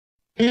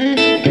We can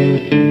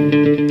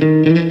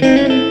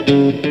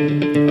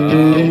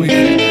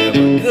have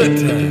a good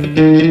time.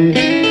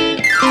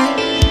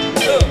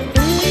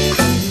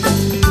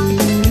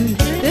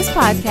 This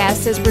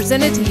podcast is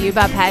presented to you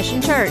by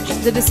Passion Church,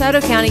 the DeSoto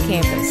County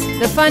campus,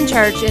 the fun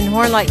church in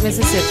Horn Lake,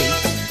 Mississippi.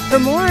 For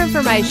more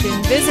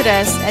information, visit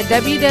us at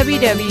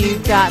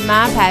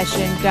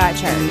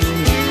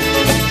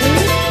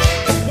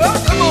www.mypassion.church.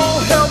 Well, come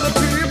on, help the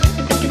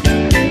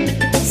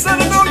people. Said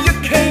I know you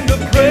came to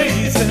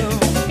praise him.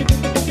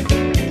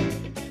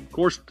 Of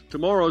course,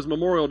 tomorrow is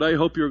Memorial Day.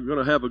 Hope you're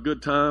going to have a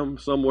good time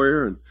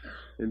somewhere and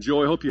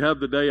enjoy. Hope you have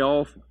the day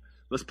off.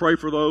 Let's pray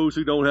for those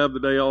who don't have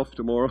the day off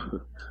tomorrow.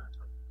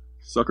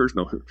 Suckers,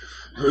 no.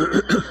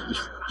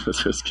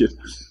 Just kidding.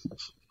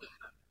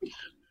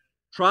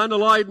 Trying to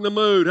lighten the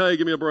mood. Hey,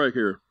 give me a break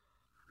here.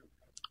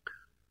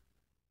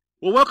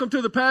 Well, welcome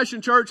to the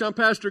Passion Church. I'm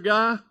Pastor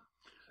Guy.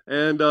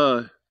 And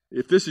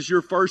if this is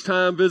your first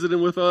time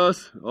visiting with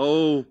us,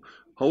 hold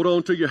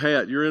on to your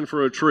hat. You're in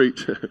for a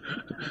treat.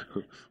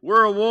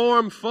 We're a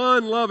warm,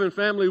 fun-loving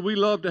family. We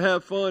love to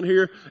have fun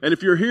here. And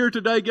if you're here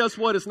today, guess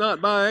what? It's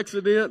not by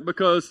accident,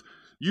 because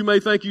you may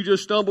think you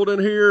just stumbled in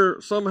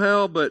here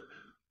somehow, but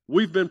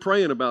we've been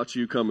praying about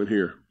you coming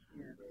here.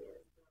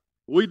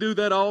 We do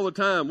that all the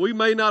time. We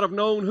may not have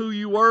known who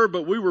you were,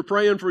 but we were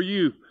praying for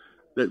you,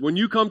 that when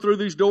you come through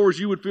these doors,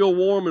 you would feel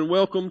warm and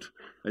welcomed,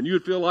 and you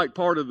would feel like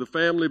part of the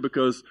family,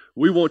 because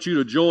we want you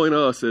to join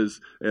us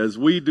as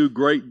we do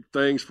great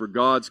things for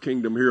God's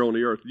kingdom here on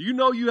the earth. You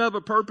know you have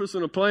a purpose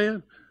and a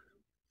plan.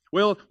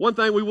 Well, one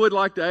thing we would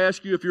like to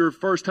ask you, if you're a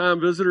first-time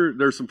visitor,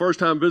 there's some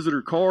first-time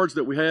visitor cards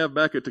that we have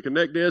back at the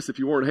Connect desk. If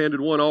you weren't handed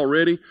one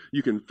already,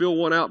 you can fill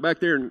one out back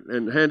there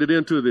and hand it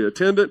in to the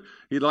attendant.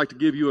 He'd like to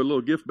give you a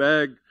little gift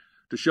bag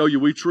to show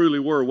you we truly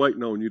were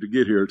waiting on you to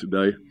get here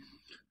today.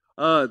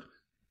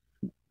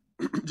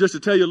 Just to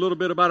tell you a little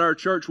bit about our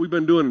church, we've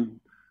been doing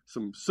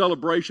some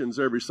celebrations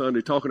every Sunday,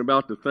 talking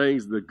about the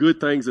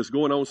good things that's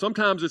going on.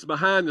 Sometimes it's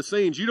behind the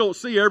scenes. You don't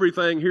see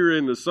everything here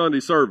in the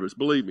Sunday service,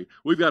 believe me.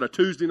 We've got a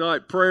Tuesday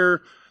night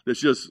prayer that's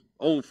just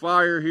on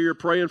fire here,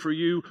 praying for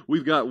you.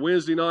 We've got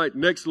Wednesday night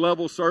next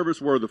level service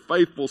where the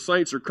faithful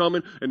saints are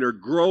coming and they're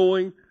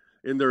growing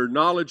in their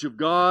knowledge of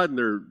God and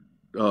their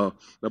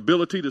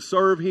ability to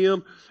serve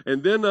Him.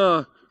 And then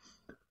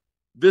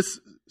this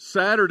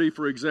Saturday,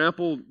 for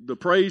example, the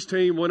praise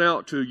team went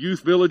out to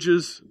Youth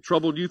Villages,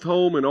 Troubled Youth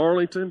Home in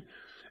Arlington,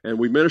 and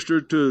we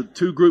ministered to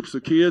two groups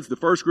of kids. The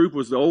first group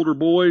was the older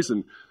boys,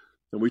 and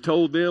we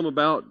told them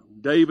about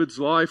David's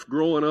life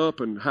growing up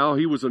and how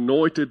he was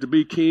anointed to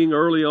be king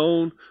early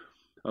on,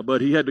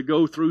 but he had to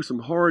go through some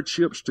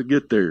hardships to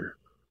get there,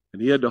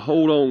 and he had to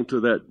hold on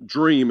to that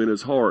dream in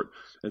his heart.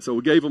 And so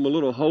we gave them a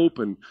little hope,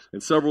 and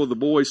several of the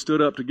boys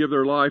stood up to give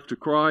their life to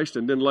Christ,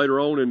 and then later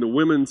on in the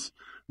women's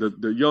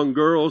The young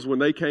girls, when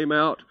they came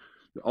out,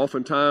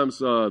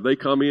 oftentimes they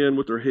come in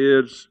with their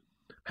heads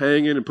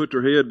hanging and put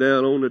their head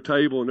down on the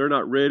table, and they're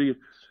not ready.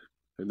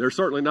 And they're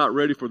certainly not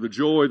ready for the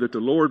joy that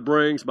the Lord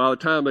brings. By the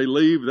time they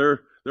leave,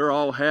 they're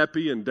all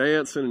happy and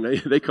dancing,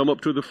 and they come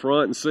up to the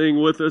front and sing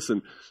with us.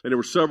 And there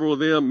were several of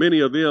them.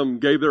 Many of them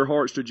gave their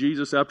hearts to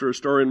Jesus after a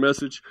stirring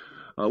message.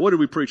 What did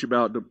we preach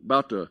about?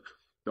 About the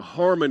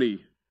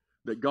harmony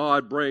that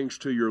God brings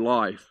to your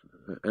life.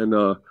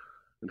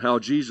 And how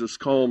Jesus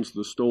calms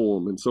the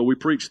storm. And so we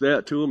preached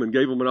that to them and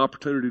gave them an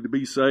opportunity to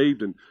be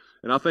saved. And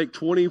I think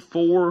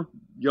 24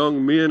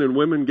 young men and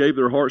women gave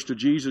their hearts to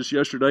Jesus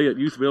yesterday at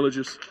Youth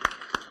Villages.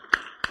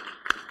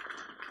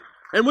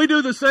 And we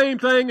do the same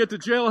thing at the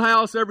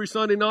jailhouse every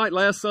Sunday night.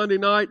 Last Sunday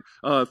night,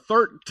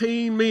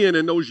 13 men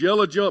in those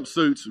yellow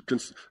jumpsuits.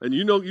 And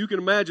you can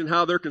imagine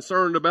how they're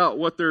concerned about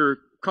what their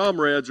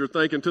comrades are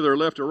thinking to their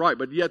left or right.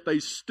 But yet they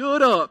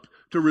stood up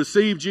to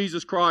receive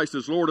Jesus Christ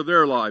as Lord of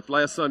their life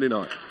last Sunday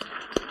night.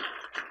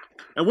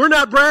 And we're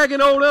not bragging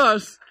on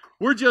us.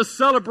 We're just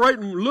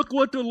celebrating, look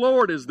what the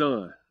Lord has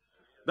done.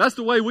 That's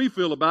the way we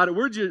feel about it.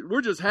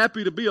 We're just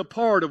happy to be a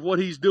part of what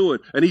He's doing.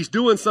 And He's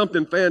doing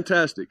something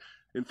fantastic.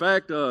 In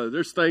fact,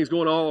 there's things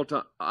going on all the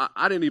time.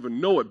 I didn't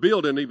even know it.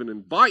 Bill didn't even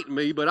invite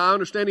me, but I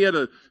understand he had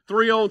a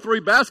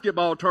 3-on-3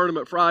 basketball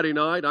tournament Friday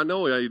night. I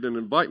know he didn't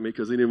invite me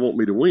because he didn't want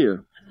me to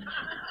win.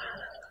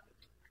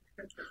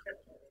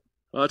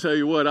 I'll tell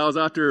you what, I was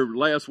out there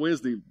last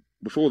Wednesday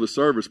before the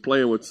service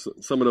playing with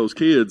some of those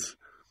kids.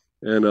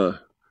 And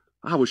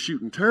I was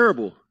shooting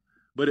terrible,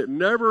 but it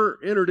never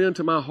entered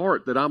into my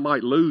heart that I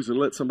might lose and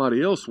let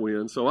somebody else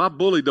win. So I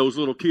bullied those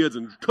little kids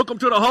and took them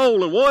to the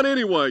hole and won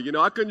anyway.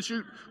 I couldn't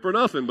shoot for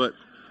nothing, but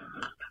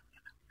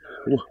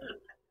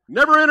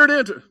never entered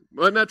into.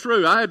 Wasn't that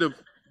true? I had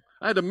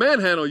to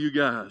manhandle you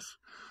guys,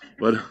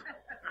 but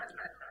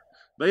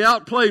they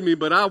outplayed me,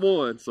 but I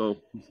won. So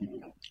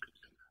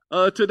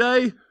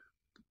today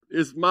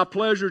is my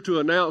pleasure to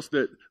announce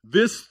that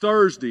this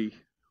Thursday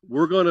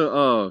we're going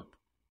to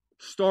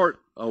start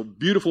a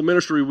beautiful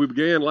ministry we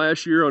began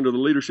last year under the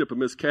leadership of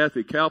Miss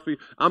Kathy Calfee.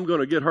 I'm going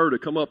to get her to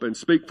come up and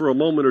speak for a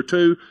moment or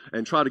two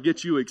and try to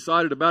get you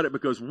excited about it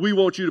because we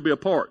want you to be a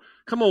part.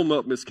 Come on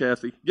up, Miss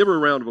Kathy. Give her a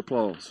round of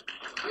applause.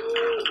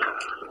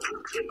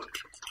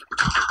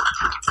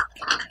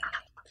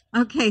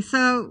 Okay,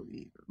 so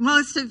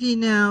most of you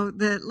know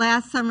that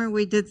last summer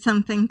we did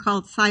something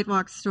called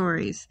Sidewalk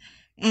Stories.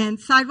 And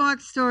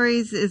Sidewalk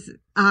Stories is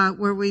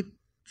where we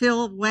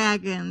fill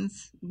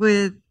wagons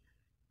with,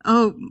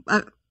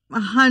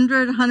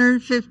 100,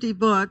 150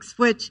 books,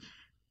 which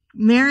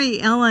Mary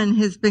Ellen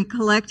has been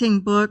collecting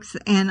books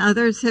and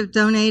others have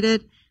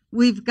donated.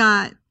 We've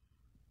got,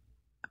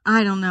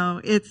 I don't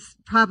know, it's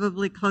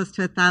probably close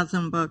to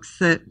 1,000 books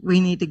that we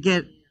need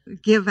to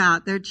give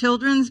out. They're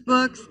children's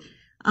books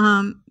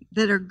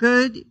that are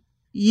good,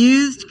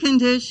 used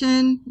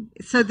condition.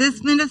 So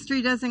this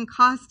ministry doesn't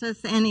cost us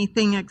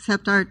anything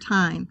except our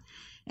time.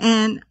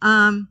 And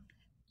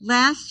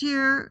last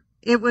year,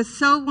 it was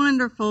so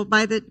wonderful.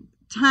 By the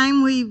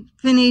time we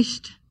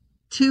finished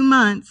 2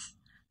 months,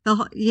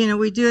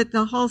 we do it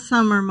the whole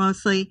summer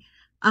mostly.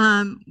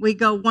 We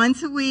go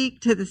once a week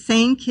to the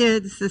same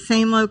kids, the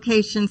same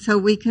location, so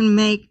we can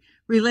make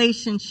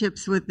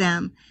relationships with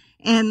them.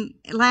 And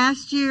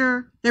last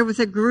year, there was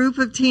a group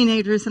of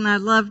teenagers, and I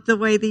loved the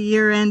way the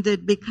year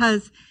ended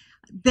because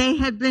they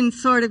had been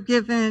sort of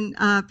given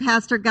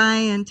Pastor Guy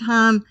and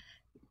Tom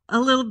a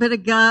little bit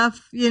of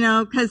guff,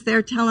 because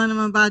they're telling them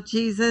about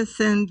Jesus,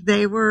 and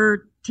they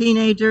were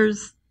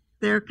teenagers.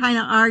 They're kind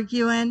of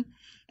arguing.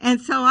 And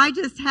so I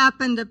just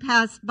happened to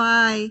pass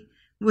by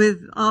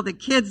with all the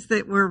kids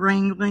that were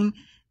wrangling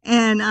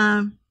and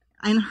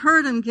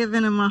heard them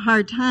giving them a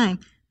hard time.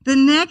 The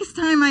next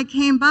time I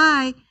came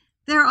by,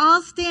 they're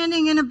all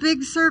standing in a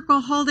big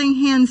circle holding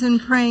hands and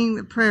praying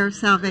the prayer of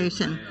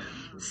salvation.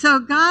 So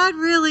God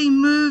really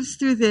moves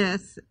through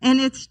this,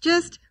 and it's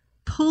just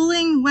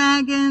pulling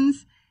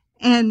wagons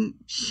and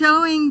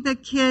showing the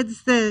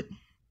kids that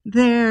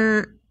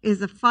there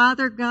is a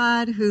Father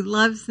God who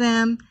loves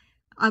them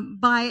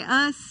by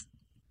us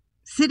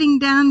sitting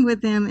down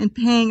with them and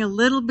paying a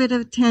little bit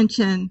of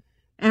attention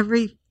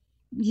every,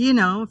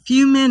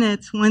 few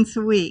minutes once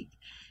a week.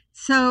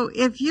 So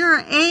if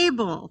you're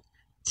able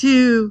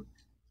to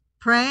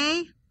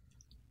pray,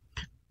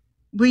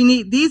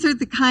 these are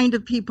the kind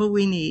of people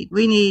we need.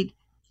 We need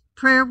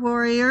prayer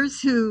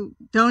warriors who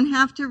don't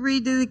have to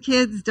read to the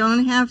kids,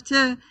 don't have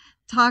to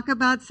talk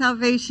about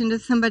salvation to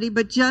somebody,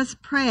 but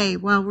just pray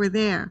while we're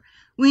there.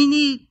 We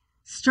need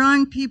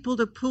strong people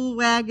to pull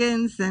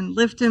wagons and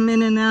lift them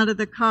in and out of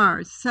the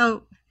cars.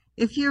 So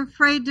if you're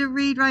afraid to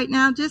read right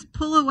now, just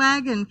pull a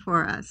wagon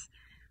for us.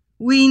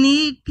 We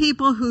need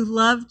people who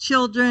love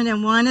children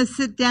and want to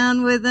sit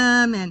down with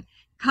them and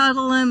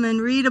cuddle them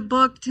and read a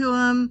book to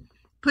them,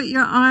 put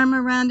your arm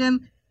around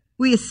them.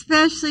 We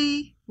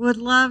especially would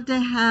love to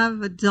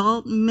have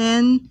adult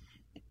men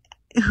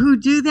who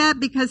do that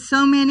because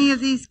so many of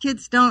these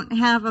kids don't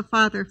have a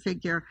father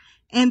figure.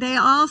 And they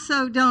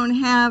also don't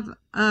have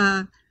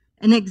an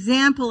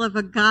example of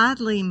a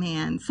godly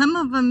man. Some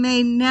of them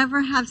may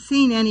never have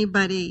seen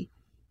anybody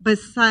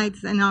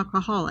besides an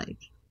alcoholic,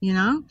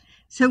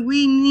 So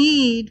we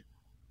need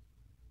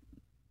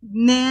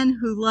men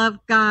who love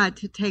God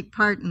to take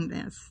part in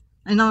this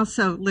and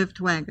also lift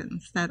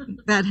wagons.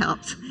 That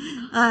helps.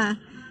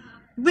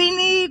 We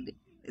need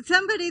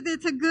somebody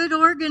that's a good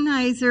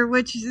organizer,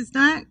 which is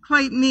not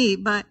quite me,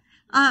 but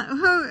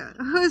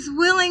who's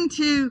willing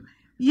to,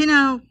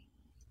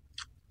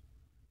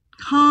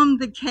 calm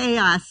the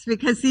chaos,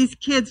 because these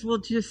kids will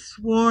just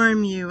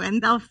swarm you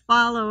and they'll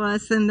follow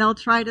us and they'll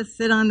try to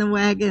sit on the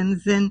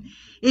wagons and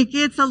it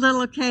gets a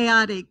little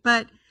chaotic.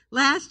 But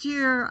last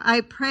year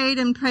I prayed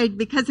and prayed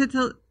because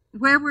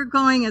where we're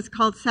going is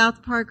called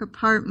South Park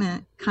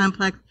Apartment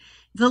Complex.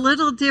 It's a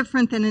little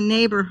different than a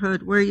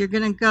neighborhood where you're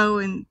going to go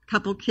and a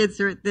couple kids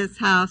are at this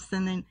house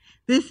and then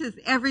this is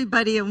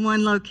everybody in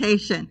one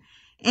location.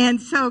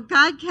 And so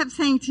God kept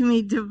saying to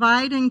me,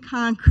 divide and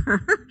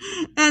conquer.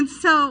 And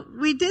so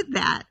we did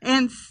that.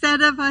 And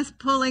instead of us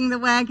pulling the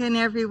wagon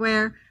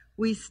everywhere,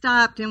 we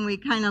stopped and we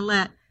kind of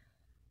let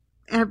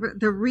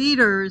the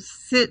readers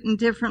sit in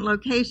different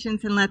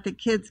locations and let the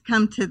kids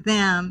come to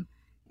them.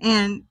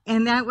 And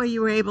that way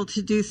you were able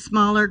to do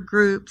smaller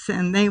groups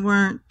and they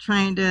weren't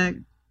trying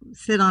to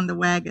sit on the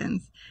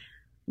wagons.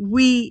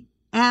 We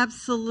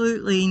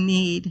absolutely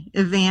need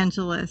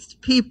evangelists,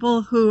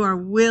 people who are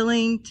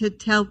willing to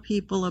tell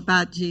people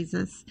about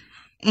Jesus.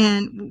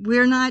 And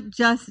we're not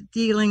just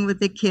dealing with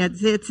the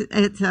kids. It's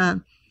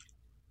a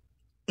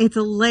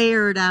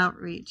layered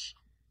outreach.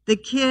 The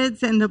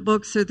kids and the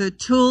books are the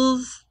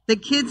tools. The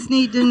kids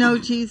need to know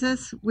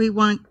Jesus. We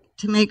want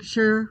to make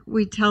sure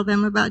we tell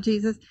them about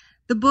Jesus.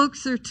 The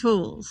books are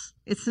tools.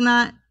 It's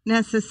not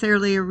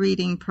necessarily a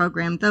reading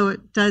program, though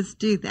it does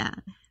do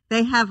that.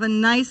 They have a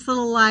nice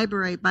little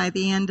library by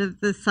the end of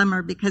the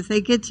summer because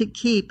they get to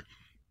keep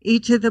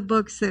each of the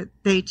books that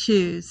they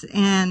choose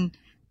and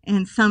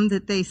some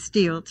that they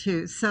steal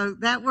too. So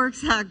that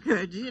works out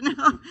good,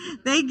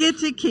 They get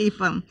to keep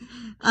them.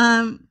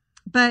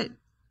 But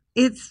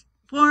it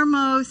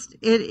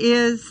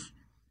is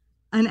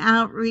an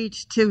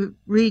outreach to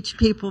reach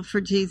people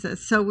for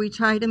Jesus. So we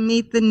try to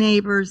meet the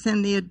neighbors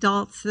and the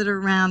adults that are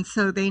around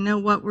so they know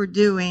what we're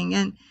doing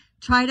and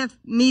try to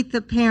meet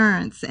the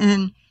parents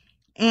and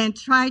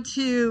try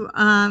to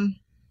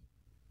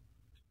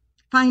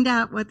find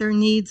out what their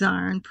needs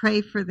are and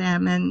pray for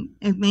them and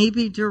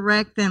maybe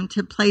direct them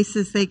to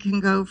places they can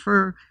go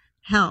for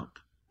help.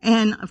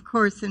 And, of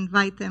course,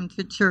 invite them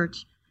to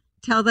church.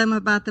 Tell them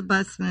about the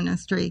bus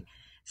ministry.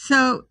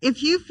 So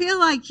if you feel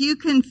like you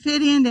can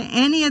fit into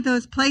any of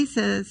those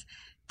places,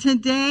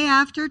 today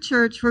after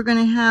church, we're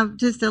going to have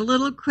just a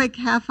little quick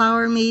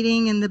half-hour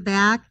meeting in the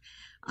back.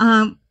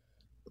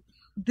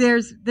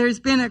 There's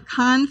been a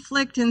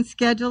conflict in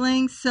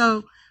scheduling,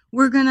 so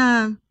we're going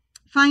to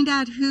find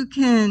out who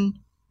can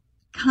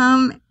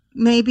come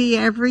maybe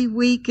every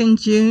week in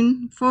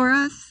June for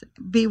us.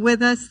 Be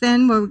with us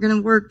then. We're going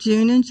to work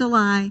June and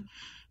July,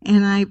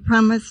 and I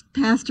promised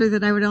Pastor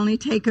that I would only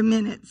take a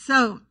minute.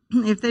 So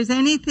if there's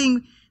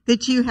anything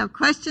that you have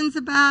questions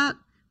about,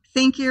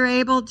 think you're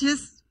able,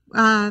 just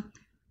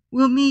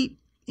we'll meet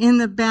in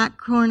the back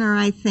corner,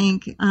 I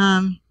think.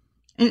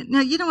 No,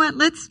 you know what?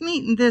 Let's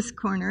meet in this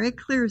corner. It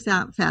clears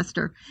out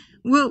faster.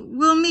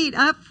 We'll meet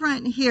up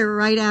front here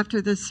right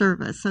after the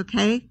service,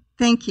 okay?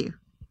 Thank you.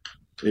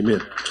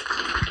 Amen.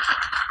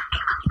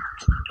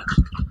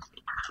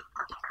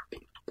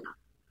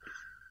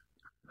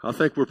 I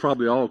think we're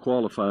probably all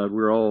qualified.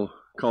 We're all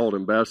called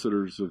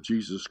ambassadors of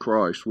Jesus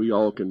Christ. We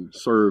all can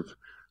serve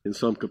in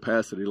some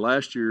capacity.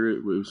 Last year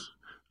it was,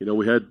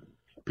 we had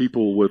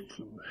people with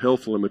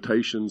health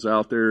limitations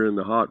out there in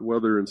the hot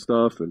weather and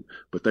stuff,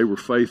 but they were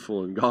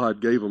faithful and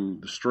God gave them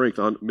the strength.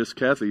 Miss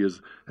Kathy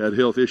had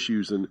health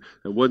issues and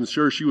wasn't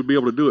sure she would be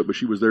able to do it, but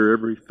she was there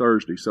every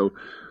Thursday. So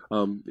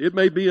it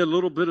may be a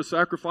little bit of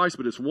sacrifice,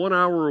 but it's 1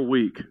 hour a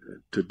week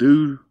to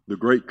do the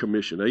Great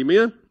Commission.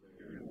 Amen?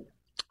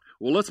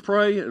 Well, let's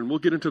pray and we'll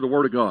get into the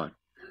Word of God.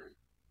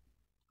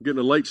 I'm getting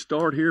a late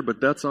start here, but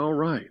that's all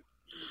right.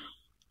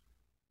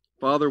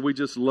 Father, we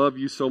just love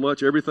you so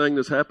much. Everything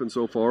that's happened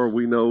so far,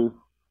 we know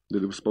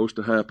that it was supposed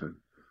to happen.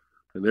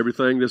 And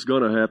everything that's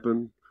going to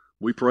happen,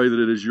 we pray that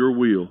it is your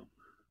will.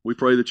 We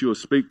pray that you will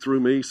speak through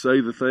me,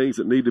 say the things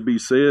that need to be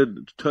said,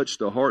 touch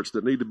the hearts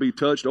that need to be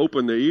touched,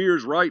 open the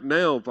ears right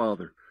now,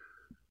 Father,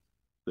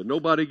 that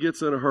nobody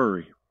gets in a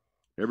hurry.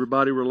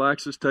 Everybody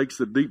relaxes, takes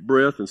a deep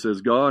breath, and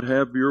says, God,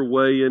 have your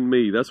way in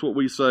me. That's what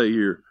we say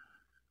here.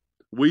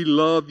 We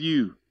love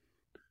you.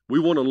 We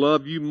want to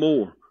love you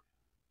more.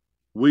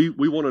 We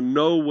want to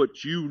know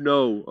what you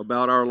know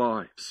about our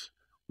lives.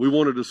 We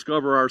want to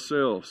discover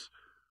ourselves.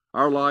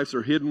 Our lives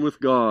are hidden with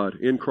God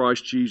in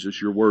Christ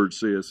Jesus, your word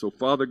says. So,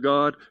 Father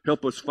God,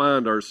 help us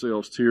find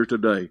ourselves here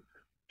today.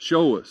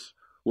 Show us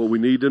what we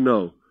need to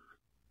know.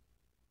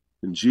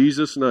 In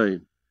Jesus'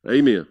 name,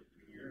 amen.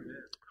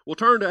 We'll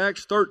turn to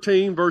Acts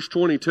 13, verse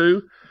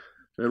 22,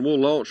 and we'll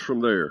launch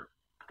from there.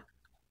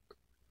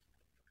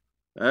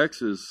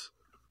 Acts is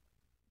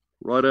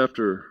right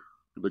after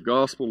the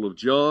Gospel of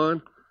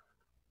John.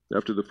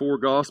 After the four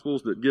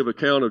Gospels that give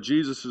account of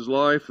Jesus'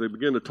 life, they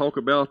begin to talk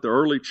about the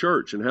early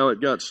church and how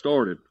it got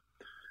started.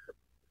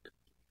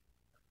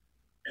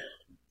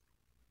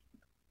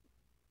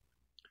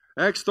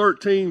 Acts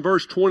 13,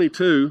 verse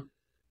 22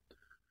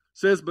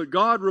 says, But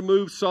God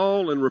removed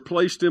Saul and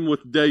replaced him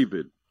with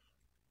David,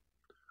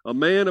 a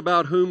man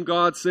about whom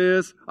God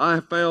says, I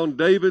have found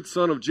David,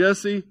 son of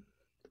Jesse,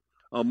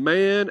 a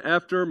man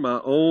after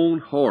my own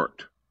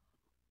heart.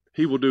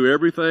 He will do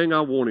everything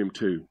I want him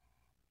to.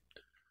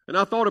 And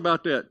I thought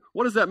about that.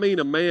 What does that mean,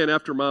 a man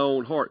after my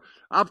own heart?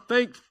 I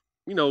think,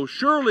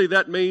 surely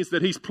that means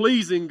that he's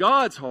pleasing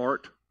God's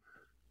heart.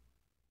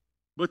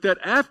 But that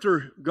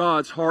after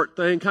God's heart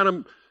thing kind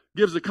of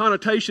gives a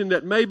connotation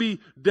that maybe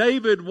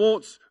David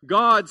wants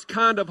God's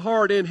kind of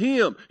heart in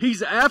him.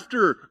 He's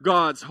after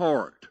God's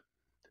heart.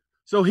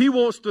 So he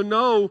wants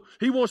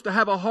to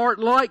have a heart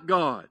like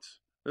God's.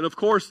 And of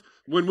course,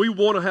 when we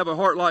want to have a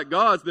heart like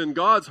God's, then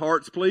God's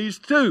heart's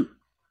pleased too.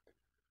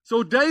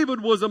 So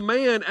David was a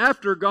man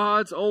after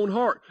God's own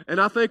heart.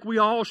 And I think we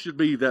all should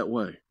be that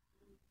way.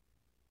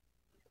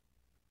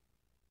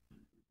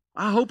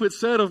 I hope it's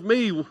said of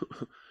me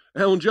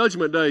on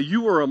Judgment Day,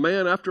 you are a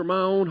man after my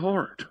own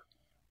heart.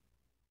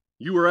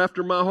 You are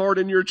after my heart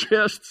in your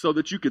chest so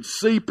that you could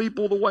see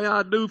people the way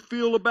I do,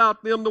 feel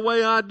about them the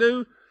way I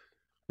do.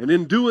 And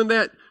in doing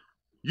that,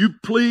 you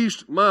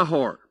pleased my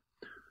heart.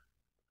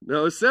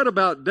 Now, it's said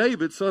about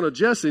David, son of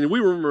Jesse, and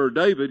we remember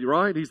David,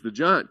 right? He's the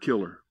giant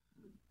killer.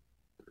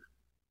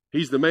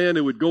 He's the man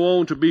who would go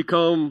on to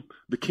become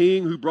the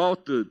king who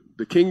brought the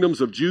kingdoms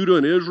of Judah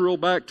and Israel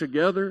back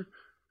together.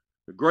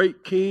 The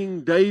great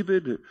King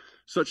David,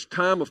 such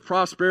time of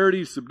prosperity,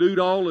 he subdued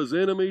all his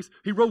enemies.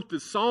 He wrote the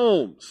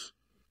Psalms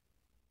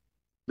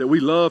that we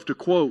love to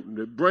quote, and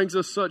it brings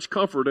us such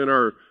comfort in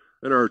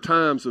our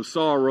times of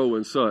sorrow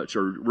and such,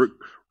 or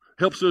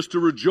helps us to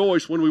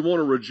rejoice when we want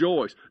to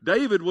rejoice.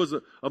 David was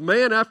a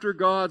man after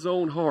God's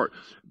own heart.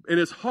 And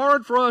it's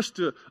hard for us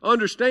to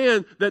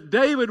understand that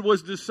David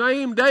was the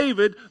same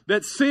David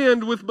that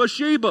sinned with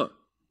Bathsheba.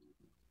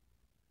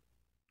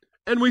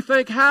 And we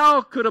think,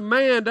 how could a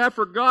man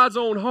after God's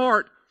own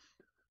heart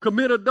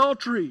commit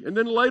adultery and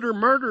then later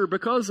murder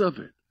because of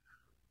it?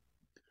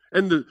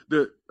 And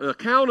the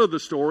account of the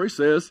story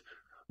says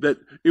that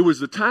it was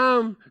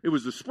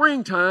the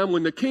springtime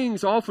when the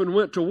kings often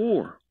went to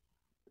war.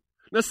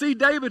 Now see,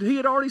 David, he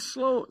had already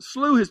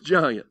slew his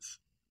giants.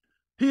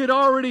 He had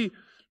already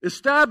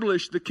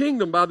established the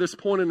kingdom by this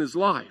point in his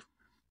life.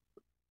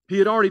 He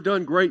had already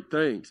done great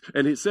things.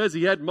 And it says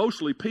he had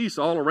mostly peace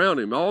all around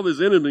him. All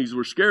his enemies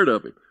were scared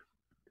of him.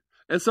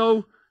 And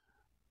so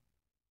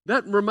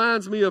that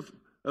reminds me of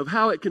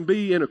how it can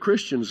be in a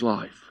Christian's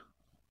life.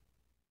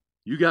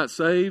 You got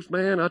saved,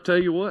 man, I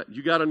tell you what,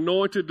 you got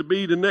anointed to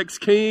be the next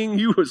king.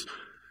 You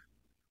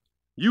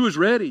was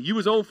ready. You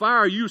was on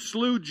fire. You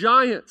slew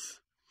giants.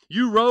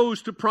 You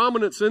rose to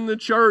prominence in the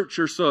church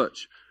or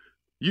such.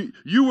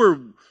 You were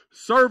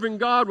serving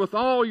God with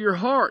all your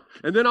heart.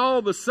 And then all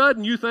of a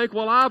sudden you think,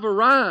 well, I've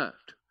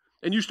arrived.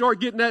 And you start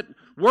getting that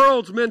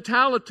world's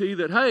mentality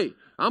that, hey,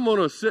 I'm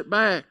going to sit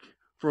back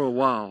for a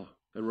while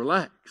and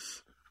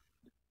relax.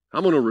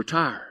 I'm going to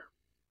retire.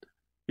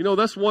 You know,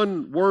 that's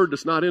one word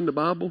that's not in the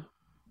Bible.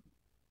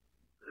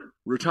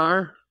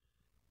 Retire.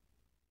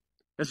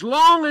 As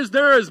long as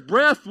there is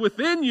breath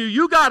within you,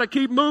 you got to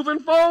keep moving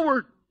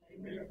forward.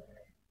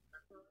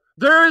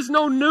 There is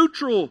no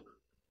neutral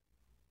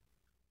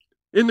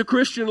in the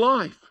Christian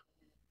life.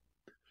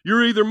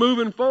 You're either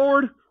moving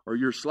forward or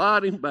you're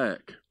sliding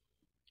back.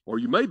 Or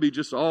you may be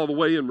just all the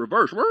way in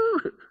reverse.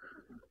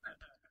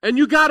 And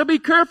you got to be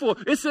careful.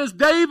 It says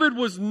David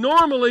was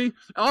normally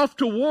off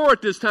to war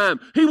at this time.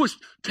 He was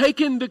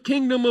taking the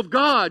kingdom of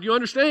God. You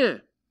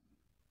understand?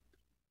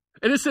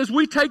 And it says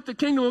we take the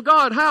kingdom of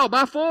God. How?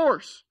 By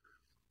force.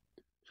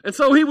 And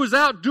so he was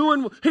out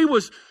he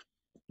was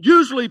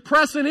usually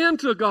pressing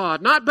into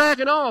God, not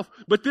backing off.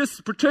 But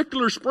this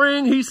particular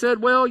spring, he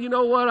said, well, you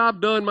know what?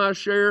 I've done my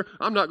share.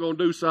 I'm not going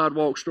to do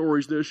sidewalk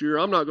stories this year.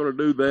 I'm not going to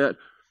do that.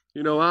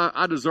 You know,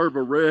 I deserve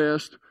a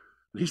rest.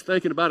 He's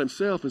thinking about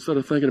himself instead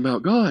of thinking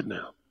about God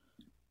now.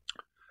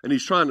 And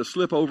he's trying to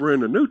slip over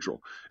into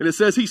neutral. And it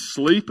says he's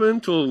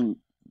sleeping till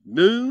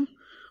noon.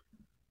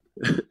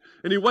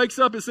 And he wakes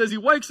up, it says he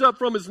wakes up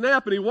from his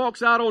nap and he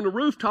walks out on the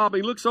rooftop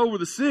and he looks over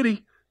the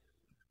city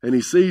and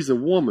he sees a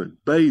woman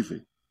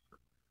bathing.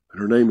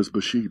 And her name is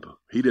Bathsheba.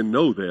 He didn't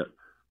know that,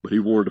 but he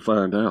wanted to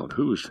find out,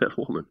 who is that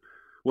woman?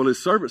 Well,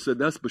 his servant said,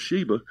 that's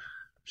Bathsheba.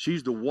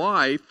 She's the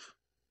wife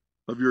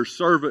of your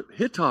servant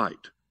Uriah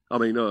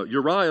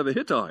the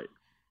Hittite.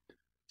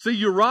 See,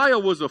 Uriah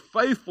was a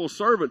faithful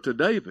servant to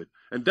David.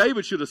 And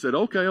David should have said,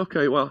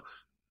 okay, well,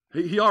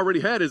 he already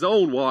had his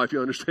own wife,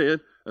 you understand?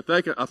 I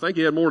think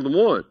he had more than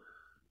one.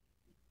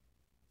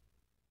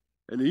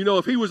 And you know,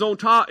 if he was on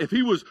top, if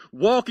he was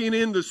walking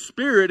in the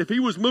Spirit, if he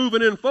was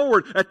moving in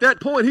forward, at that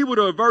point he would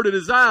have averted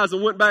his eyes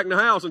and went back in the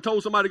house and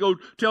told somebody to go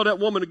tell that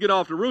woman to get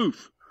off the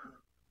roof.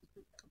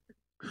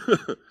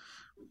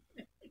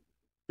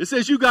 It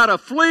says you got to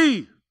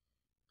flee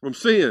from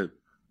sin.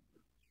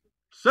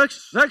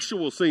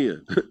 Sexual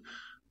sin.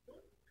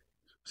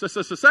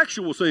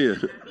 Sexual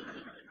sin.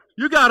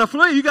 You got to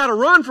flee. You got to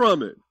run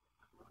from it.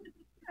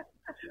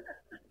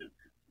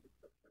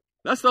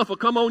 That stuff will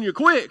come on you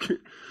quick.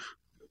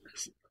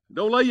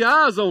 Don't lay your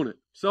eyes on it.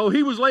 So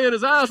he was laying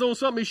his eyes on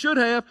something he should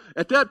have.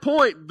 At that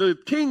point, the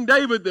King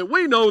David that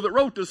we know that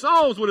wrote the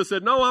Psalms would have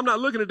said, no, I'm not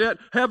looking at that.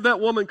 Have that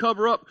woman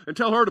cover up and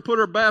tell her to put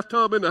her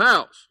bathtub in the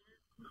house.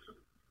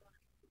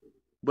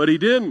 But he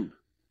didn't.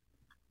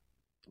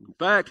 In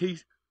fact, he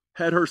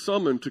had her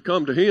summoned to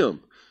come to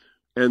him.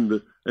 And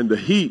the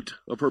heat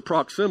of her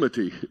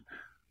proximity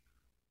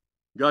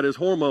got his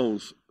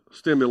hormones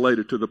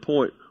stimulated to the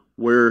point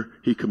where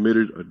he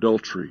committed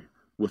adultery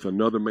with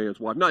another man's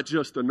wife. Not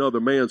just another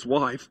man's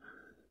wife,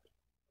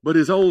 but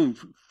his own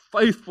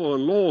faithful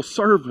and loyal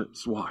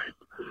servant's wife.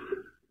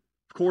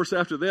 Of course,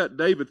 after that,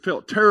 David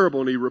felt terrible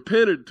and he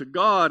repented to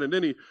God, and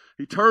then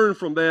he turned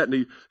from that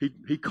and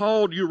he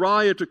called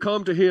Uriah to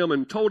come to him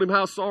and told him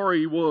how sorry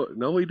he was.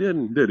 No, he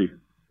didn't, did he?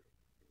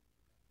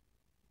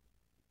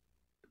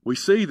 We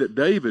see that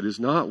David is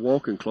not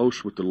walking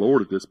close with the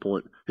Lord at this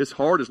point. His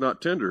heart is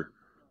not tender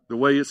the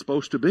way it's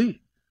supposed to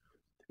be.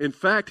 In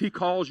fact, he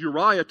calls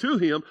Uriah to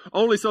him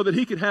only so that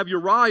he could have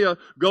Uriah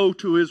go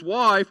to his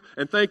wife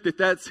and think that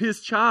that's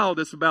his child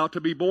that's about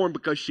to be born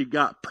because she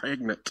got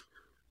pregnant.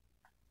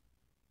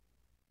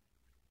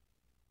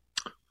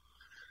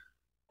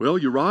 Well,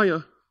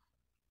 Uriah,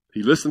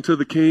 he listened to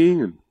the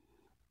king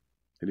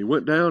and he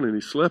went down and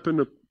he slept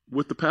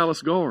with the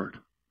palace guard.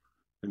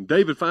 And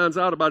David finds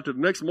out about it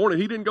the next morning.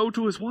 He didn't go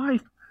to his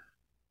wife.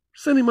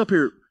 Send him up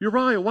here.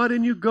 Uriah, why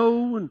didn't you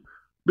go and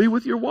be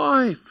with your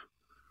wife?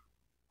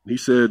 He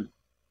said,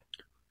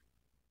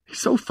 he's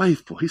so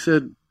faithful. He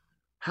said,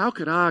 how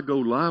could I go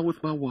lie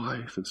with my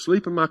wife and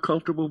sleep in my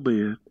comfortable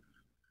bed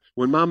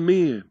when my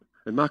men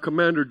and my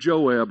commander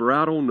Joab are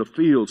out on the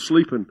field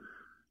sleeping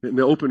in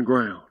the open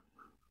ground?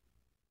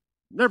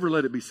 Never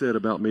let it be said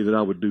about me that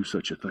I would do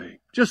such a thing.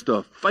 Just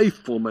a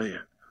faithful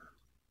man.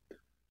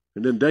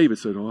 And then David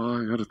said,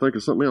 I got to think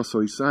of something else.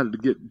 So he decided to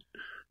get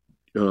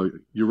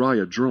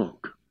Uriah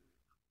drunk.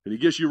 And he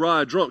gets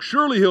Uriah drunk.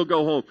 Surely he'll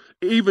go home.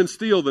 Even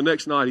still, the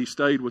next night he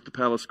stayed with the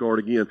palace guard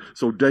again.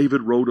 So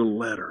David wrote a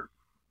letter.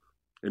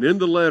 And in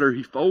the letter,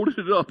 he folded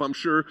it up, I'm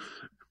sure,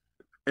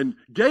 and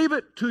gave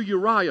it to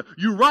Uriah.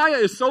 Uriah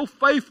is so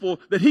faithful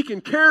that he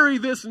can carry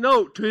this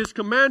note to his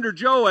commander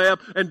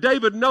Joab, and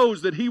David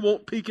knows that he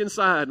won't peek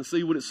inside and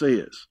see what it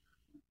says.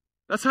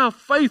 That's how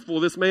faithful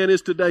this man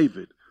is to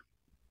David.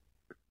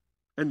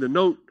 And the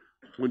note,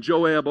 when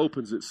Joab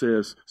opens it,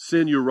 says,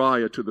 send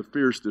Uriah to the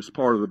fiercest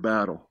part of the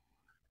battle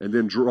and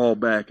then draw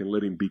back and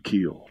let him be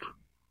killed.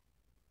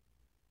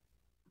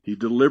 He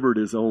delivered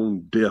his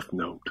own death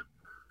note.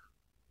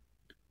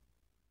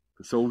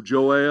 And so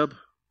Joab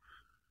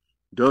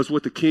does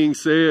what the king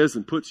says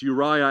and puts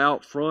Uriah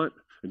out front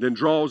and then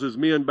draws his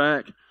men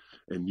back,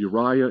 and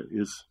Uriah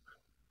is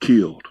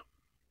killed.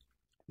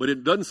 But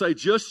it doesn't say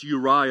just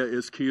Uriah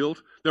is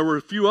killed. There were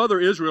a few other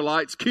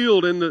Israelites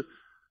killed in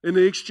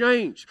the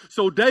exchange.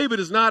 So David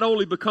has not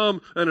only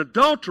become an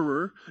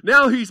adulterer,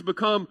 now he's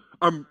become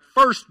a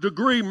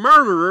first-degree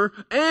murderer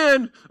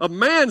and a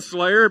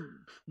manslayer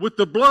with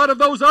the blood of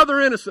those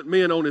other innocent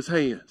men on his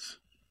hands.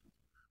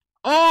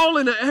 All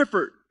in an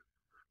effort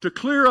to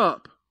clear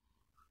up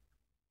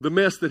the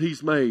mess that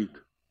he's made.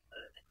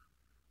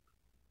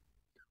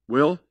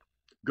 Well,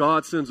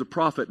 God sends a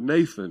prophet,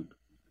 Nathan,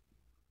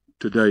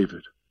 to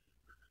David.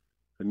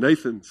 And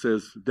Nathan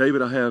says,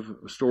 David, I have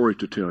a story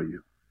to tell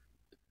you.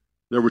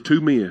 There were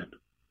two men.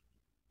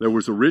 There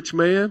was a rich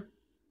man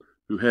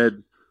who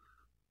had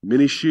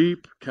many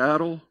sheep,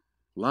 cattle,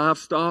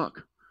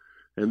 livestock,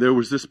 and there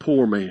was this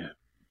poor man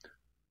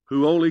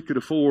who only could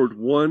afford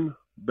one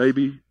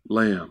baby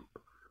lamb.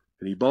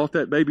 And he bought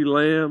that baby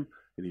lamb,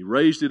 and he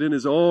raised it in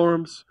his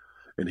arms,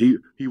 and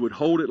he would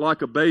hold it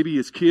like a baby.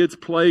 His kids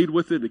played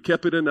with it and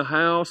kept it in the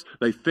house.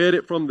 They fed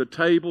it from the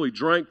table. He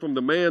drank from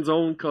the man's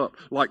own cup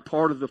like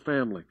part of the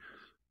family.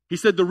 He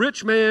said the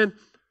rich man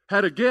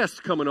had a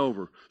guest coming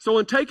over. So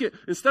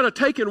instead of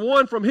taking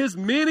one from his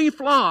many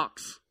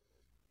flocks,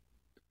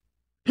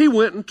 he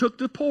went and took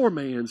the poor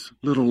man's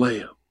little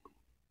lamb,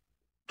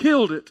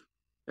 killed it,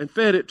 and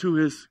fed it to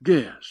his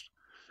guest.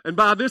 And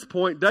by this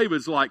point,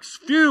 David's like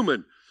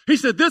fuming. He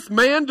said, this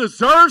man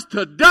deserves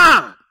to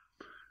die.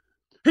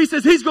 He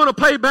says he's going to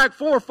pay back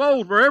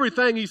fourfold for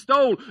everything he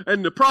stole.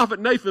 And the prophet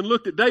Nathan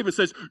looked at David and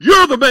says,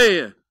 you're the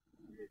man.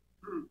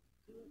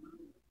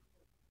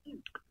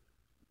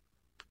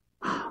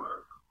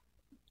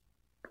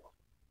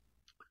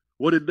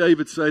 What did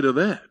David say to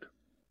that?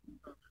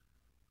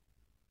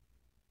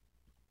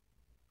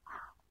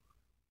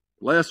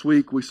 Last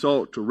week we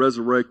sought to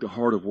resurrect a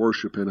heart of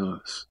worship in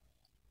us.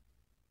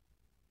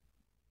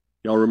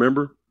 Y'all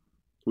remember?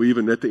 We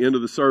even at the end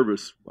of the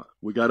service,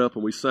 we got up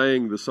and we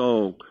sang the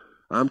song,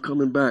 I'm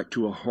coming back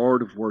to a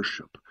heart of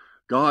worship.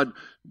 God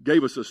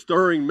gave us a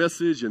stirring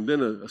message and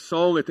then a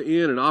song at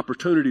the end, an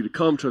opportunity to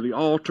come to the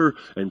altar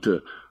and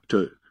to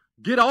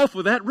get off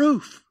of that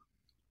roof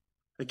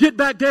and get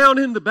back down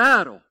in the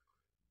battle.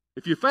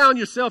 If you found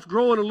yourself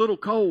growing a little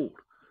cold.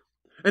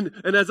 And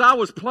as I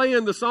was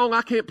playing the song,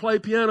 I can't play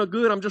piano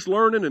good. I'm just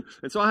learning.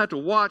 And so I have to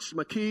watch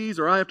my keys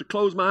or I have to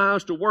close my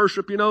eyes to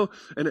worship, you know.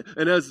 And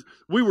as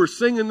we were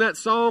singing that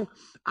song,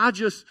 I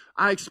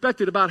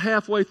expected about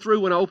halfway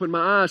through when I opened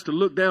my eyes to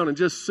look down and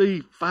just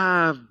see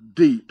 5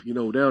 deep, you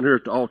know, down here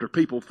at the altar,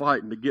 people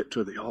fighting to get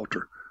to the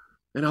altar.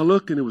 And I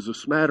looked and it was a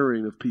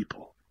smattering of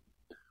people.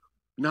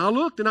 Now I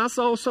looked and I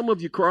saw some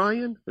of you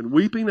crying and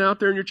weeping out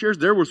there in your chairs.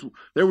 There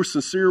was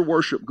sincere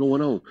worship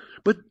going on.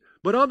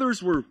 But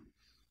others were,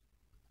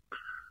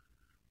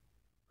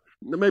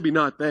 maybe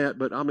not that,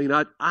 but I mean,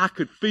 I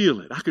could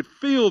feel it. I could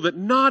feel that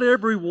not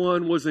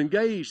everyone was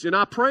engaged. And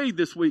I prayed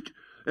this week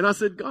and I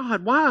said,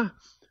 God, why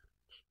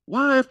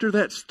after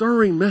that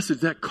stirring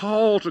message, that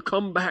call to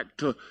come back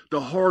to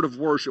the heart of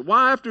worship,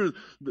 why after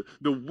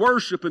the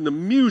worship and the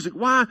music,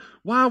 why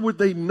would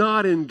they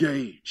not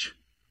engage?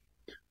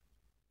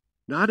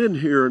 Now, I didn't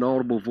hear an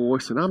audible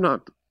voice, and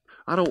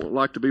I don't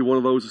like to be one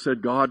of those that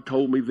said, God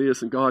told me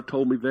this and God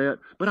told me that.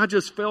 But I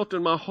just felt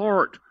in my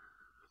heart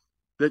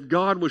that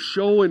God was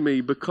showing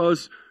me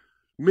because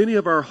many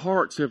of our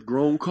hearts have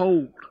grown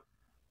cold.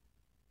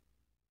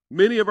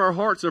 Many of our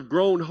hearts have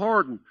grown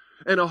hardened.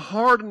 And a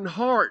hardened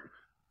heart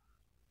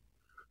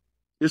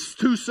is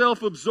too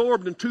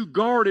self-absorbed and too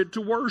guarded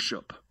to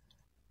worship.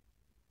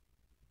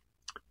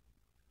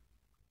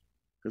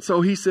 And so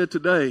he said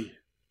today,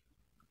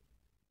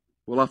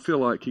 well, I feel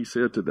like he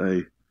said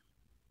today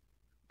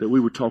that we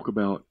would talk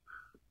about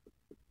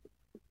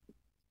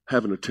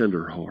having a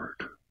tender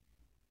heart.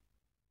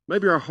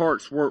 Maybe our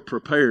hearts weren't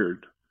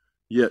prepared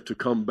yet to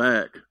come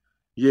back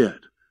yet,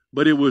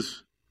 but it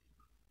was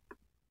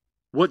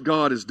what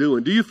God is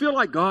doing. Do you feel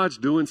like God's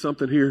doing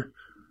something here?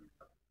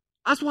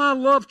 That's why I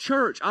love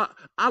church.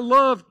 I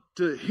love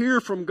to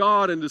hear from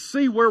God and to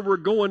see where we're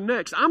going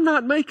next. I'm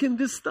not making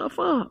this stuff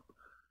up.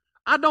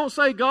 I don't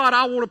say, God,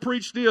 I want to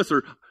preach this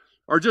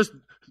or just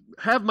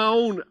have my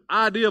own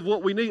idea of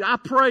what we need. I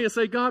pray and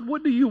say, God,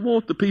 what do you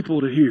want the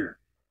people to hear?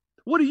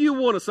 What do you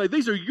want to say?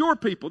 These are your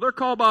people. They're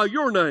called by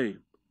your name.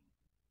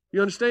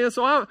 You understand?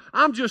 So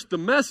I'm just the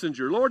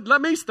messenger. Lord,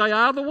 let me stay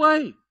out of the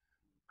way.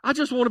 I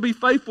just want to be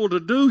faithful to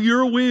do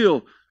your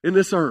will in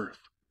this earth.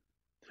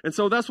 And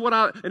so that's what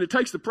and it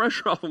takes the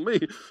pressure off of me.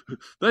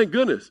 Thank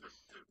goodness.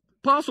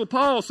 Apostle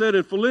Paul said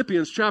in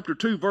Philippians chapter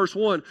 2, verse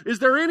 1, is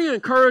there any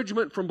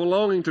encouragement from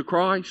belonging to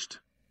Christ?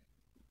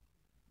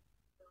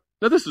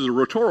 Now, this is a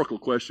rhetorical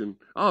question,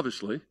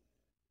 obviously.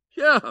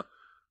 Yeah.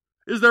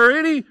 Is there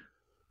any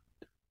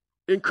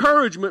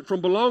encouragement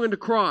from belonging to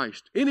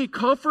Christ? Any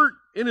comfort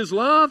in His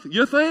love,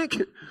 you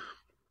think?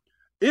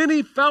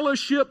 Any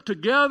fellowship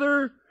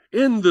together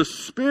in the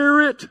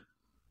Spirit?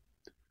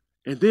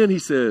 And then he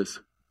says,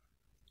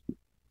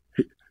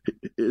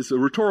 it's a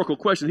rhetorical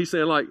question. He's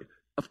saying, like,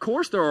 of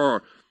course there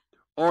are.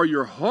 Are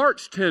your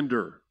hearts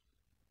tender?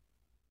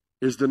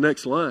 Is the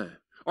next line.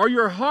 Are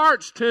your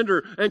hearts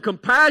tender and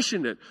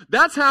compassionate?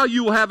 That's how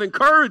you will have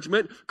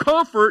encouragement,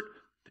 comfort,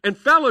 and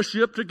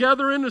fellowship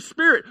together in the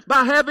Spirit,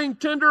 by having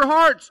tender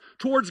hearts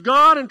towards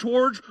God and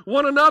towards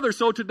one another.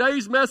 So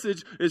today's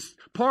message is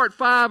part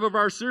 5 of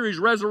our series,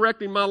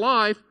 Resurrecting My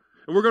Life,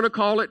 and we're going to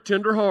call it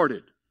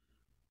Tender-Hearted.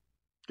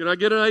 Can I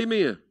get an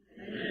amen?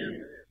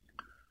 Amen.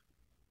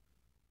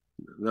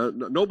 Now,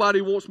 nobody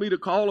wants me to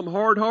call them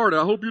hard-hearted.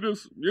 I hope you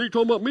ain't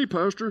talking about me,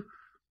 Pastor.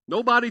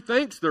 Nobody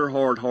thinks they're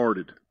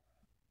hard-hearted.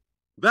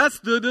 That's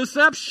the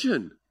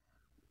deception.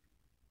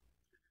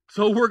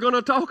 So we're going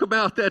to talk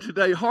about that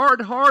today.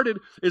 Hard-hearted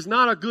is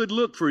not a good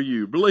look for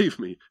you, believe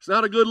me. It's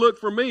not a good look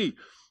for me.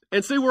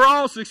 And see, we're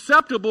all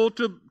susceptible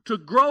to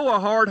grow a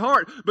hard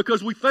heart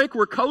because we think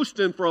we're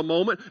coasting for a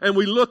moment and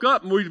we look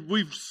up and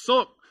we've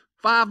sunk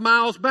 5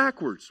 miles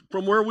backwards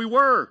from where we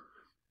were.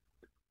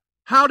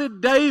 How did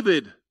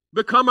David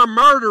become a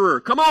murderer?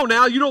 Come on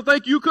now, you don't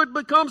think you could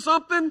become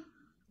something?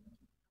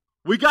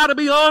 We got to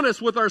be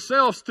honest with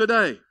ourselves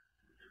today.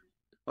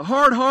 A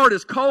hard heart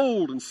is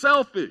cold and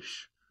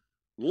selfish,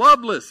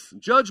 loveless,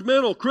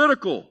 judgmental,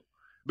 critical,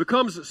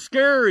 becomes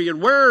scary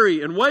and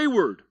wary and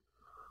wayward.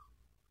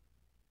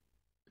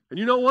 And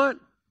you know what?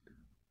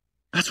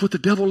 That's what the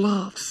devil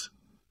loves.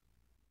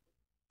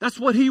 That's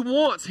what he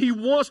wants. He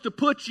wants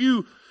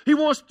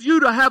you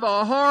to have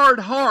a hard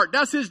heart.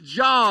 That's his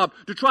job,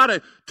 to try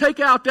to take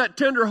out that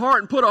tender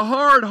heart and put a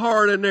hard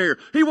heart in there.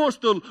 He wants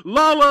to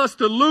lull us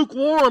to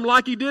lukewarm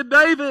like he did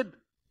David.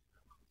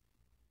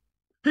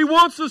 He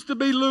wants us to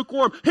be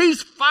lukewarm.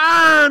 He's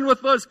fine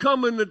with us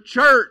coming to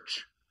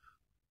church,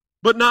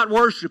 but not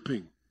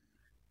worshiping.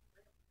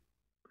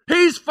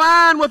 He's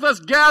fine with us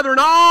gathering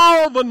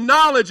all the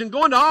knowledge and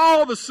going to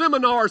all the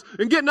seminars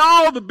and getting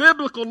all the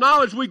biblical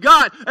knowledge we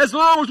got, as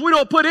long as we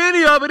don't put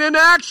any of it into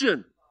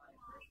action.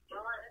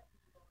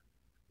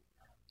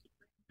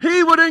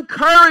 He would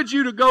encourage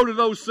you to go to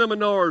those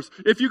seminars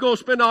if you're going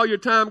to spend all your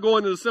time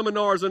going to the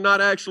seminars and not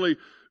actually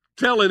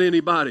telling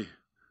anybody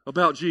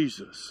about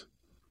Jesus.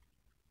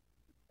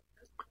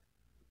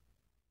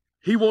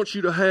 He wants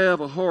you to have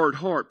a hard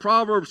heart.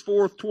 Proverbs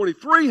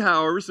 4:23,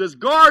 however, says,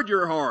 guard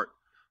your heart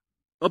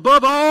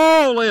above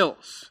all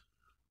else.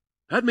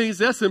 That means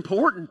that's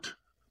important.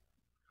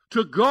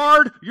 To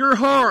guard your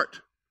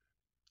heart.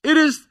 It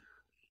is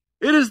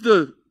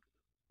the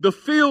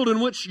field in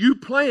which you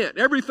plant.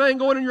 Everything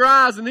going in your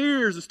eyes and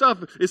ears and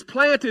stuff is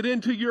planted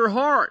into your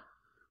heart.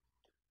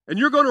 And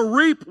you're going to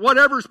reap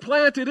whatever's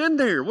planted in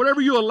there.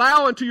 Whatever you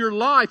allow into your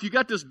life. You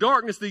got this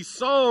darkness, these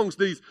songs,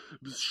 these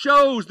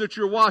shows that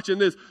you're watching.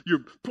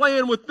 You're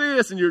playing with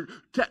this and you're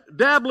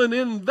dabbling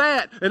in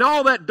that. And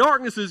all that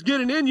darkness is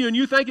getting in you and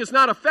you think it's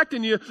not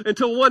affecting you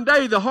until one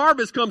day the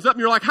harvest comes up and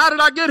you're like, how did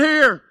I get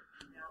here?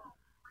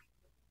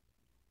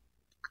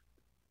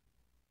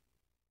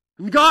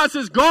 And God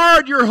says,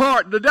 guard your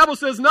heart. The devil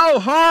says, no,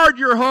 hard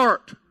your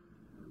heart.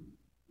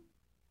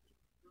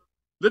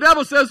 The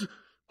devil says,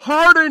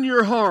 harden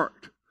your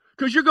heart.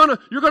 Because you're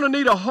gonna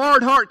need a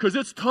hard heart because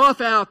it's tough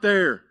out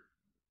there.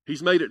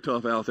 He's made it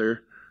tough out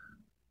there.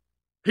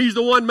 He's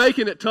the one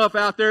making it tough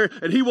out there,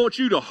 and he wants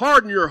you to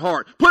harden your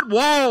heart. Put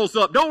walls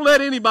up. Don't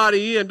let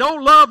anybody in.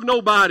 Don't love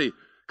nobody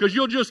because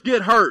you'll just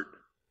get hurt.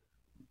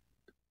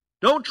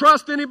 Don't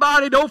trust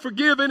anybody. Don't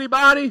forgive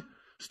anybody.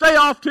 Stay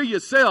off to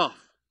yourself.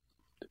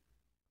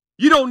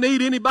 You don't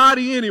need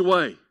anybody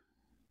anyway.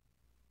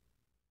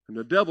 And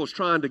the devil's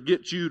trying to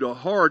get you to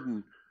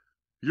harden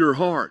your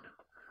heart.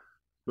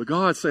 But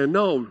God's saying,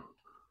 no,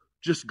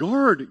 just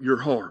guard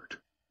your heart.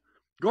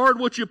 Guard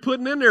what you're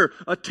putting in there.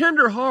 A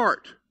tender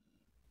heart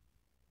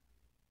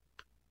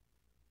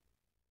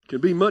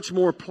can be much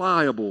more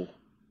pliable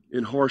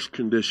in harsh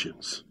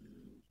conditions.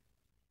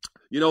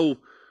 You know,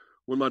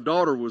 when my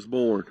daughter was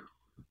born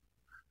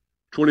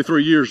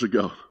 23 years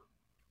ago,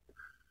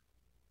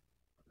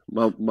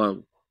 my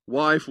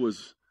wife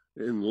was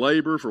in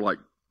labor for like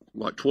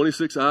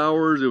 26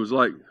 hours. It was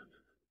like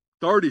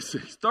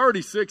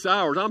 36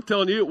 hours. I'm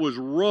telling you, it was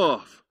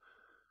rough.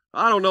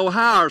 I don't know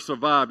how I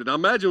survived it. I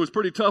imagine it was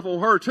pretty tough on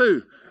her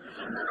too.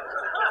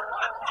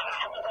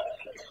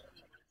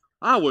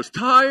 I was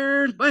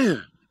tired.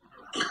 Man,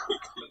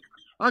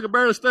 I could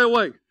barely stay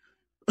awake.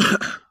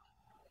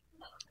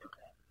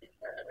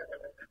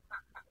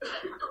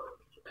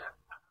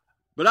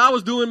 But I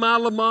was doing my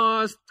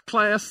Lamaze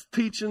class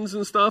teachings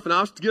and stuff, and I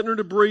was getting her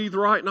to breathe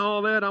right and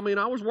all that. I mean,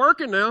 I was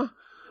working now.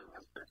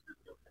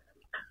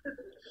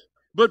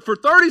 But for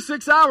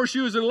 36 hours she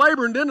was in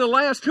labor, and then the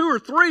last 2 or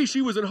 3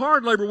 she was in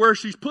hard labor where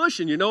she's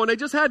pushing, and they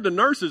just had the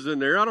nurses in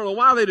there. I don't know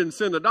why they didn't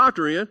send the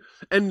doctor in.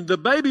 And the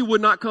baby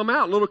would not come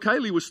out. Little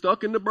Kaylee was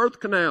stuck in the birth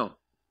canal.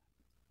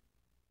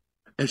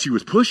 And she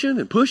was pushing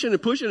and pushing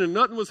and pushing, and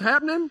nothing was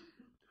happening.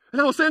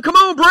 And I was saying, come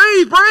on,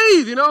 breathe,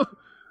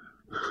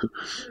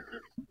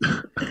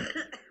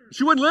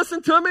 She wouldn't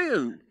listen to me,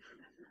 and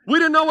we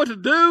didn't know what to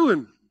do.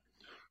 And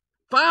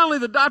finally,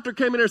 the doctor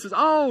came in there and says,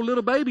 oh,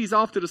 little baby's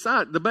off to the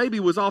side. The baby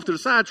was off to the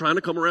side trying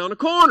to come around the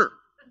corner.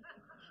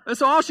 And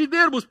so all she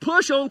did was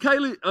push on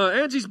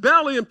Angie's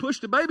belly and push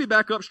the baby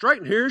back up straight.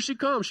 And here she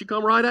comes. She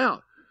come right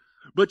out.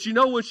 But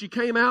when she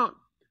came out,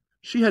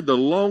 she had the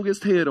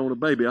longest head on a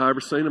baby I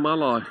ever seen in my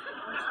life.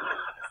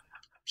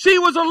 She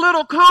was a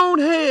little cone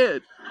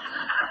head.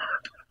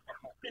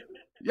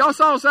 Y'all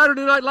saw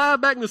Saturday Night Live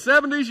back in the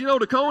 70s,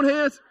 the cone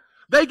heads?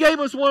 They gave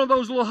us one of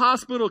those little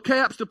hospital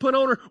caps to put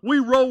on her. We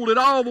rolled it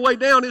all the way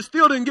down. It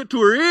still didn't get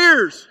to her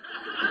ears.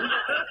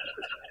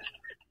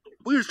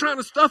 We was trying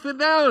to stuff it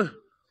down.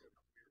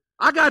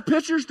 I got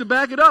pictures to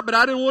back it up, but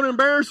I didn't want to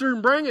embarrass her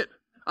and bring it.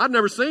 I'd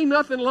never seen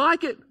nothing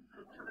like it.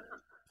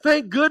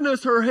 Thank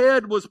goodness her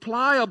head was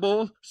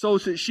pliable so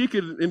that she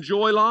could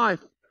enjoy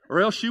life,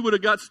 or else she would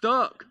have got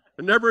stuck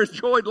and never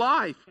enjoyed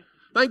life.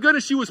 Thank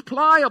goodness she was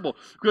pliable,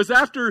 because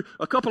after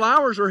a couple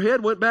hours, her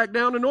head went back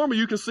down to normal.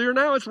 You can see her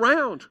now. It's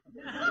round.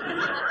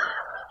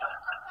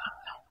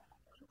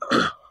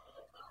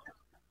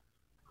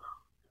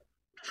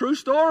 True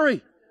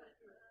story.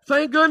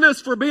 Thank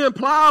goodness for being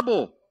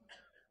pliable.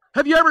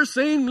 Have you ever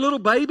seen little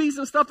babies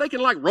and stuff? They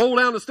can roll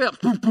down the steps,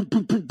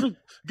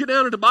 get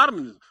down at the bottom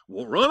and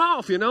run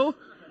off, Like,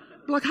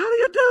 how do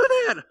you do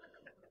that?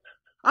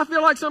 I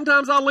feel like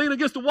sometimes I'll lean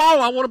against the wall.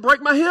 I want to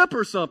break my hip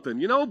or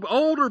something.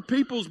 Older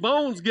people's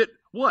bones get,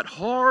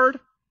 hard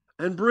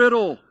and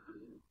brittle.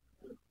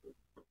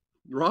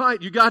 Right?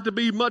 You got to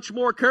be much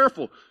more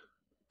careful.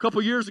 A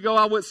couple years ago,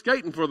 I went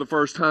skating for the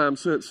first time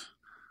since,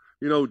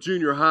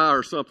 junior high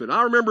or something.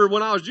 I remember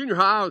when I was junior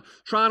high, I was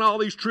trying all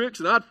these tricks,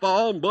 and I'd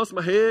fall and bust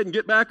my head and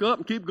get back up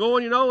and keep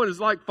going, and it's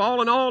like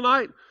falling all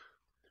night.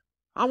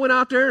 I went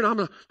out there, and I'm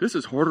like, this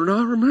is harder than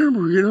I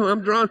remember,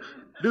 I'm trying to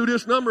do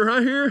this number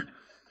right here.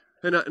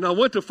 And I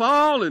went to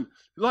fall, and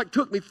it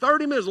took me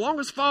 30 minutes,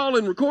 longest fall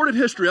in recorded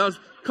history. I was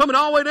coming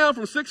all the way down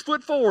from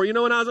 6'4",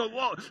 and I was like,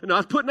 whoa, and I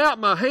was putting out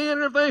my hand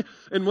and everything.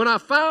 And when I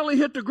finally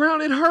hit the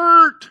ground, it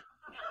hurt.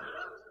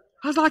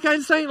 I was like,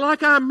 this ain't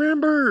like I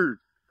remembered.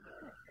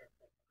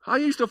 I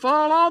used to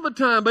fall all the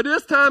time, but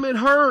this time it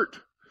hurt.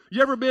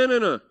 You ever been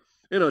in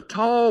a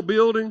tall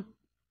building,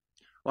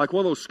 like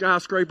one of those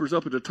skyscrapers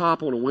up at the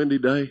top on a windy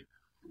day?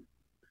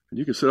 And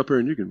you can sit up there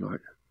and you can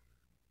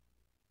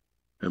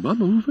am I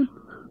moving?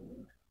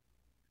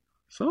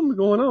 Something's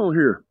going on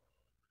here.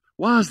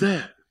 Why is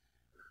that?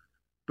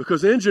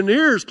 Because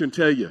engineers can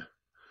tell you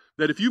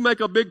that if you make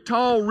a big,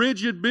 tall,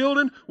 rigid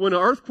building, when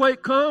an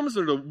earthquake comes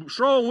or the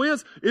strong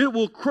winds, it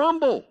will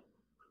crumble.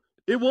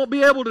 It won't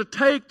be able to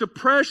take the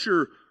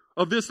pressure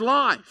of this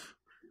life.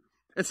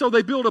 And so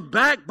they build a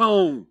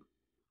backbone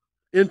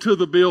into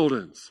the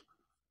buildings.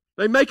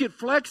 They make it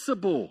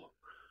flexible.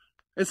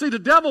 And see, the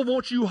devil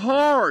wants you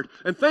hard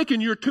and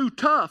thinking you're too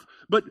tough.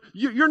 But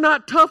you're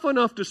not tough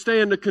enough to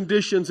stand the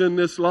conditions in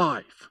this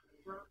life.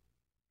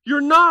 You're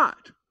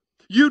not.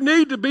 You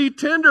need to be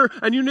tender,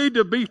 and you need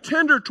to be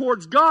tender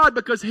towards God,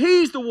 because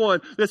He's the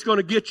one that's going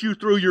to get you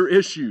through your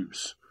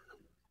issues.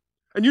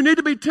 And you need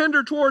to be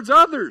tender towards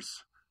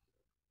others,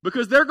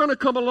 because they're going to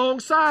come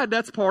alongside.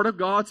 That's part of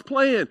God's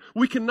plan.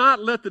 We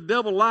cannot let the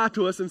devil lie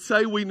to us and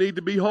say we need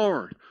to be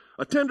hard.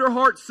 A tender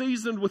heart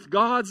seasoned with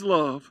God's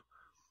love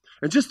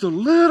and just a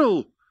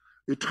little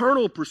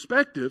eternal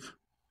perspective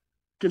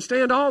can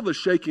stand all the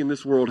shaking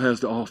this world has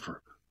to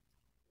offer.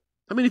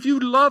 I mean, if you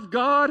love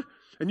God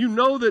and you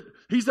know that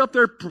He's up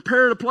there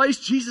preparing a place,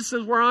 Jesus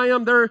says, where I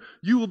am, there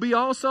you will be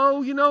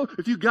also.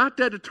 If you got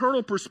that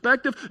eternal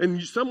perspective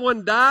and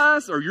someone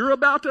dies or you're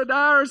about to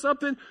die or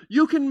something,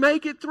 you can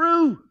make it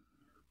through.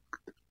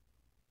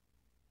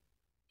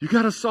 You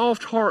got a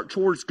soft heart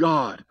towards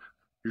God.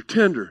 You're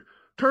tender.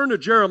 Turn to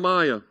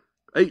Jeremiah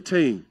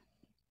 18,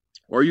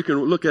 or you can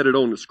look at it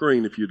on the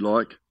screen if you'd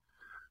like.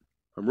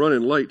 I'm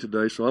running late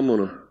today, so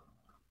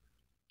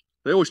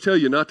they always tell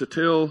you not to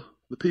tell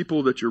the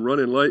people that you're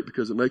running late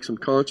because it makes them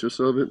conscious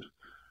of it.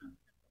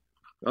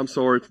 I'm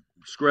sorry,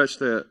 scratch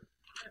that.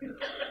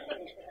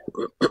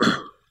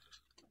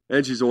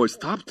 Angie's always,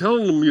 stop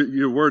telling them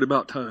you're worried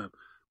about time.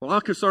 Well,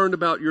 I'm concerned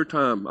about your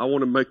time. I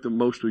want to make the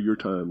most of your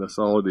time. That's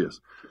all it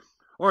is.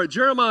 All right,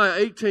 Jeremiah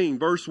 18,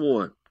 verse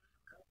 1.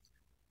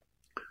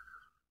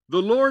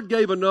 The Lord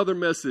gave another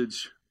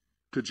message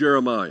to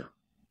Jeremiah.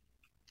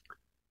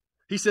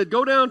 He said,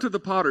 go down to the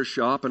potter's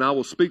shop and I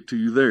will speak to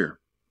you there.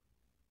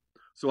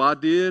 So I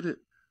did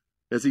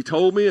as he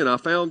told me, and I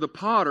found the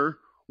potter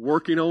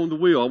working on the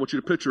wheel. I want you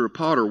to picture a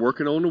potter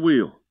working on the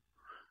wheel.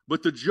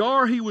 But the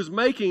jar he was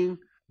making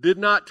did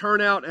not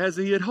turn out as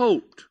he had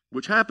hoped,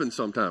 which happens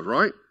sometimes,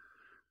 right?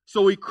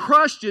 So he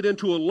crushed it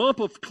into a lump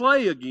of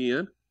clay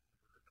again,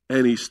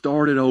 and he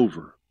started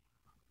over.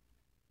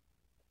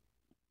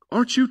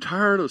 Aren't you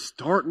tired of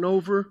starting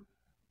over?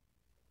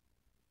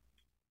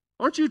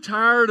 Aren't you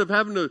tired of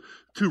having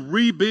to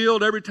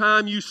rebuild every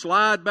time you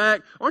slide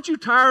back? Aren't you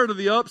tired of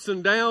the ups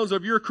and downs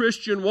of your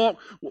Christian walk?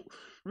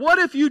 What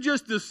if you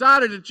just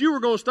decided that you were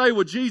going to stay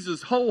with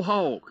Jesus whole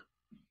hog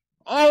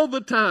all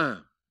the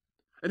time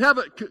and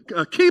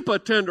keep a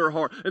tender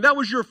heart, and that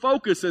was your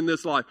focus in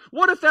this life?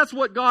 What if that's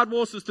what God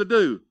wants us to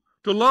do?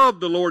 To love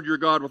the Lord your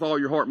God with all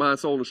your heart, mind,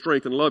 soul, and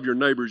strength, and love your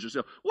neighbor as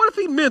yourself. What if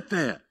He meant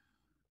that?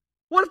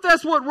 What if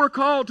that's what we're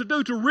called to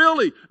do? To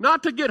really,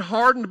 not to get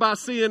hardened by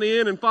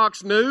CNN and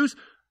Fox News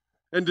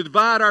and to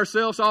divide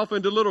ourselves off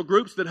into little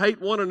groups that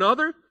hate one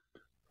another?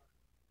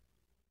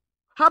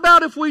 How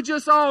about if we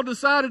just all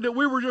decided that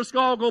we were just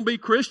all going to be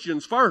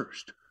Christians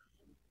first?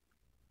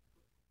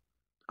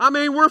 I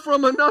mean, we're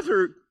from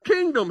another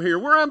kingdom here.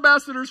 We're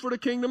ambassadors for the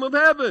kingdom of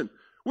heaven.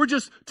 We're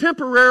just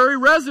temporary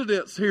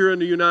residents here in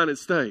the United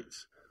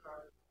States.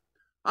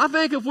 I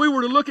think if we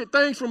were to look at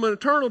things from an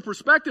eternal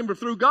perspective but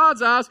through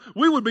God's eyes,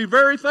 we would be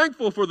very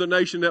thankful for the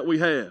nation that we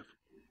have.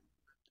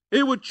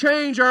 It would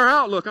change our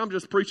outlook. I'm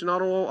just preaching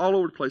all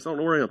over the place. I don't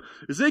know where I am.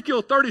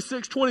 Ezekiel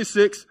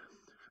 36:26,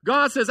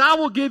 God says, I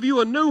will give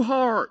you a new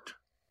heart.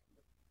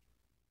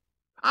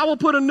 I will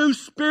put a new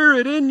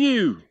spirit in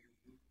you.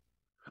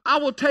 I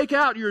will take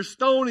out your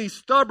stony,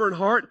 stubborn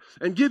heart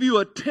and give you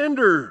a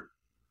tender,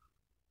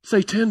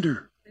 say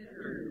tender,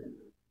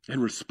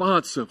 and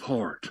responsive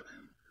heart.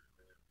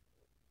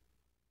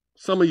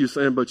 Some of you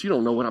saying, but you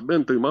don't know what I've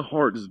been through. My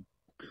heart has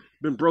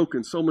been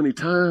broken so many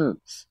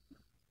times.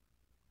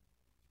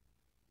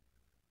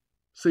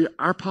 See,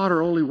 our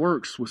potter only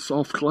works with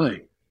soft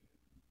clay.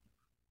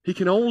 He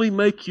can only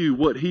make you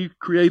what He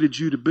created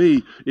you to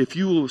be if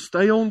you will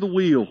stay on the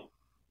wheel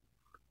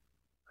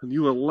and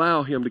you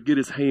allow Him to get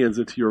His hands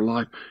into your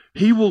life.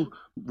 He will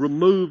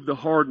remove the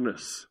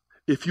hardness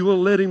if you will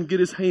let Him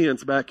get His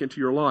hands back into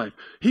your life.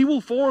 He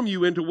will form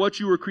you into what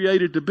you were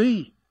created to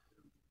be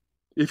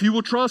if you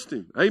will trust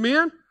Him.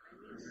 Amen?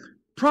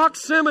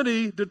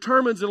 Proximity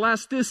determines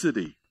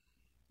elasticity.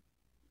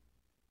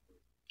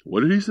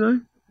 What did he say?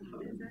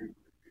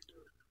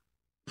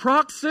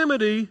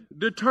 Proximity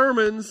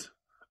determines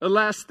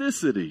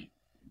elasticity.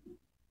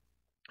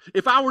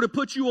 If I were to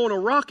put you on a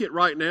rocket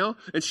right now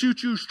and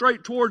shoot you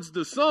straight towards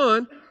the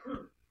sun,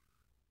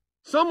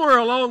 somewhere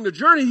along the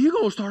journey, you're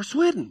going to start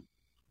sweating.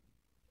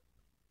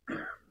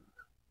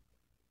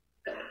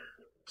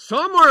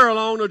 Somewhere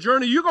along the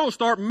journey, you're going to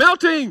start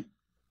melting.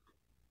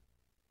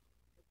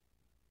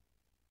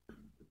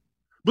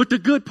 But the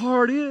good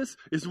part is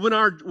when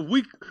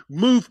we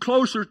move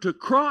closer to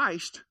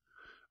Christ,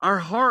 our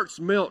hearts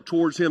melt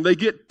towards Him. They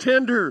get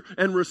tender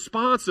and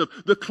responsive.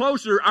 The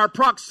closer our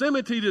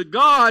proximity to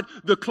God,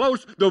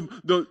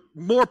 the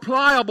more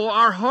pliable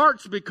our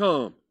hearts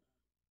become.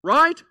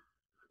 Right?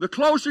 The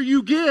closer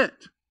you get,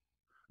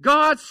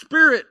 God's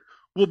Spirit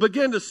will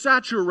begin to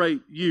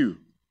saturate you.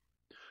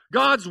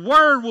 God's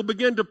Word will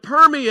begin to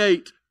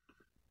permeate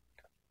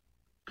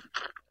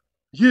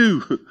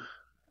you.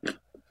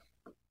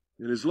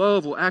 And His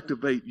love will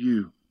activate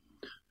you.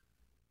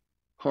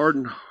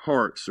 Hardened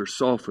hearts are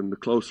softened the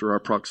closer our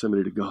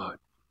proximity to God.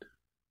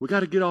 We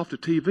got to get off the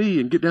TV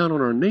and get down on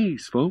our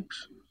knees,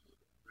 folks.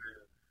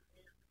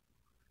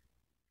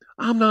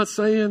 I'm not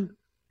saying,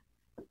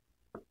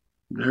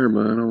 never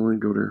mind, I don't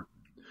want to go there.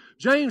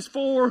 James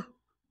 4,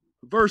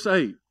 verse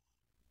 8.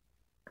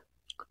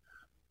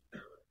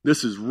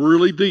 This is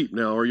really deep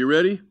now. Are you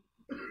ready?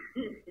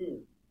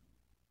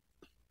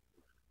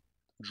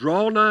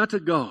 Draw nigh to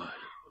God,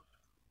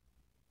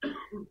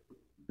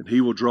 and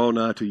He will draw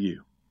nigh to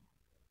you.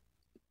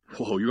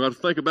 Whoa, you got to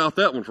think about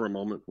that one for a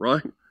moment,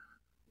 right?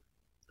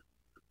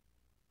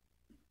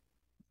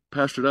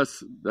 Pastor,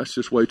 that's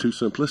just way too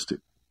simplistic.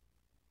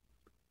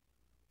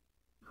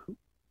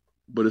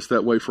 But it's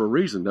that way for a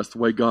reason. That's the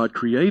way God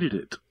created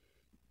it.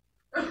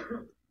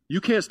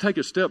 You can't take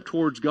a step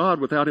towards God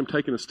without Him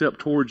taking a step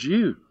towards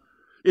you.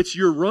 It's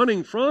your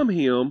running from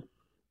Him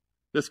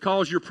that's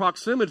caused your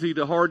proximity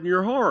to harden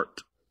your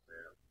heart.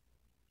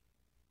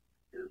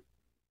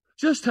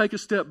 Just take a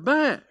step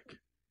back.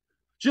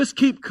 Just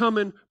keep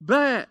coming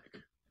back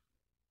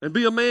and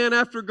be a man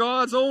after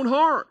God's own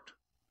heart.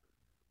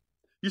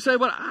 You say,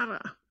 well,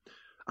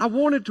 I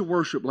wanted to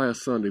worship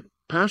last Sunday,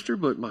 Pastor,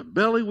 but my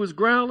belly was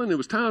growling. It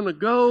was time to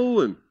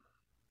go, and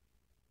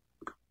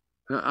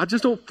I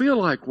just don't feel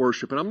like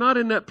worshiping. I'm not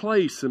in that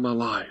place in my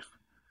life.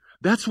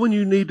 That's when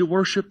you need to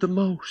worship the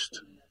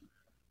most.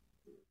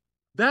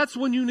 That's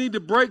when you need to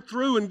break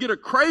through and get a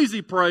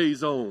crazy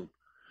praise on.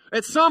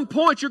 At some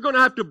point, you're going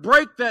to have to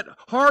break that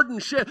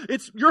hardened shell.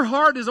 Your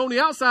heart is on the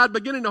outside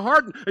beginning to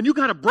harden, and you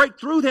got to break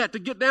through that to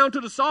get down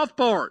to the soft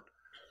part.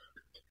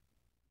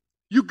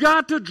 You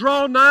got to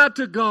draw nigh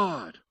to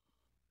God.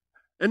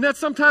 And that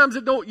sometimes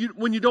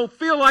when you don't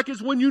feel like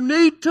it's when you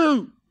need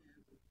to.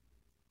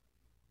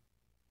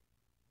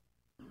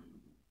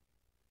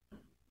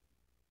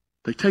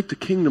 They take the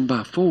kingdom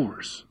by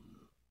force.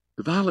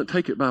 The violent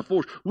take it by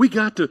force. We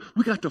got to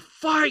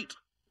fight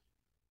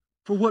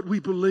for what we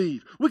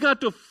believe. We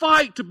got to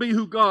fight to be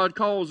who God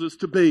calls us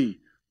to be.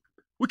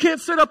 We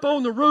can't sit up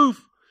on the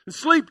roof and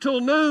sleep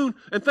till noon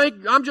and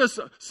think I'm just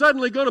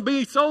suddenly going to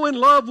be so in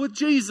love with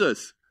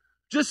Jesus.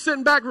 Just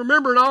sitting back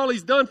remembering all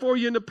He's done for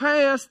you in the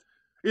past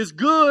is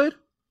good.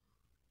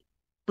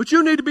 But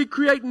you need to be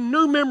creating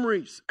new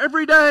memories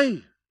every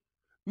day.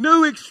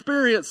 New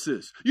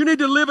experiences. You need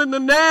to live in the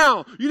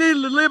now. You need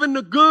to live in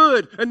the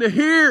good and the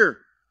here.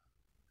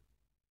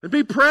 And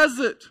be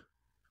present.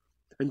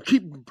 And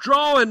keep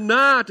drawing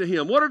nigh to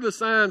Him. What are the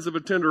signs of a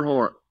tender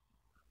heart?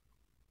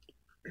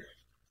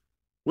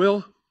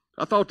 Well,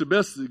 I thought the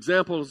best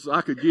examples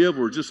I could give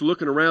were just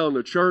looking around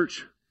the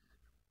church.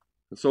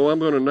 And so I'm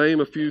going to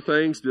name a few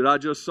things that I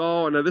just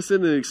saw. And now this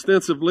isn't an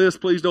extensive list.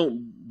 Please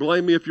don't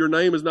blame me if your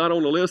name is not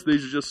on the list.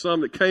 These are just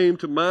some that came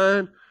to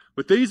mind.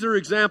 But these are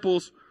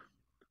examples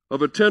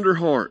of a tender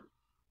heart.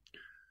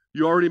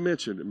 You already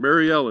mentioned it.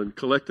 Mary Ellen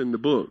collecting the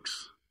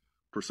books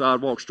for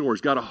Sidewalk Stories.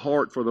 Got a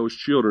heart for those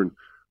children.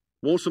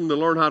 Wants them to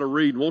learn how to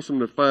read. Wants them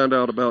to find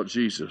out about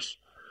Jesus.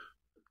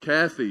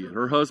 Kathy and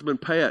her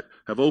husband Pat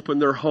have opened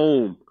their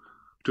home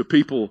to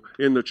people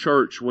in the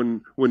church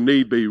when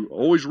need be.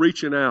 Always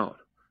reaching out.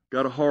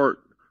 Got a heart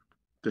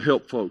to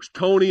help folks.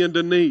 Tony and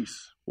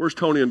Denise. Where's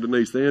Tony and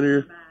Denise? They in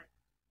here?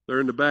 They're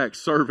in the back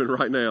serving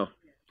right now.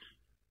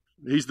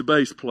 He's the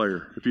bass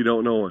player, if you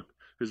don't know him.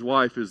 His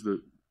wife is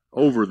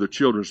over the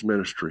children's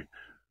ministry.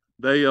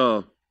 They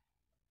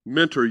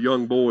mentor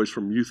young boys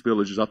from youth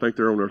villages. I think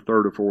they're on their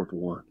third or fourth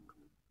one.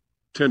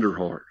 Tender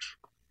hearts.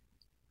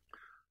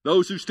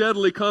 Those who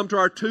steadily come to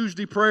our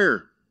Tuesday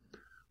prayer.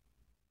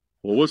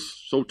 Well,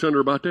 what's so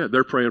tender about that?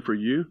 They're praying for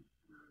you.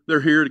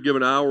 They're here to give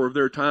an hour of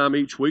their time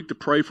each week to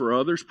pray for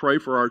others, pray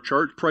for our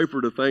church, pray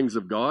for the things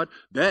of God.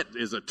 That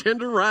is a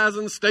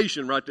tenderizing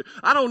station right there.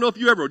 I don't know if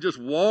you ever just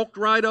walked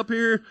right up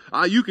here.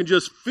 You can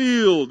just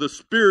feel the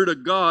Spirit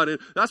of God. And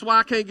that's why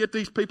I can't get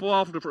these people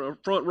off the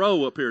front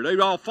row up here.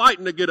 They're all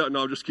fighting to get up.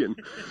 No, I'm just kidding.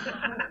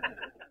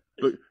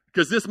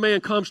 Because this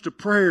man comes to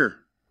prayer.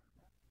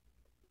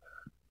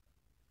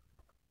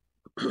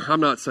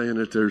 I'm not saying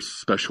that there's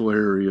special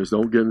areas.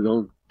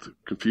 Don't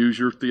confuse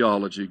your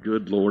theology.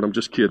 Good Lord, I'm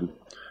just kidding.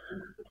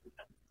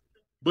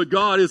 But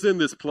God is in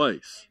this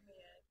place.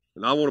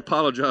 And I want to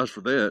apologize for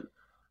that.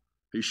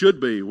 He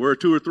should be where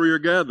 2 or 3 are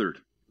gathered.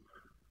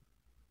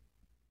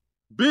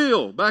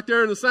 Bill, back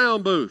there in the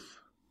sound booth.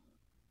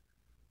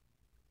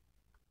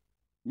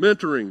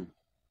 Mentoring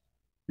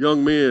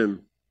young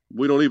men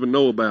we don't even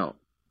know about.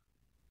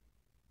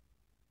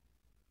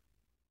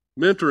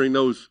 Mentoring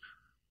those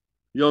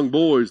young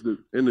boys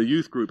in the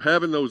youth group,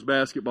 having those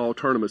basketball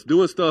tournaments,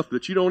 doing stuff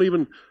that you don't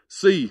even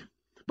see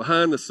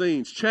behind the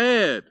scenes.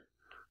 Chad,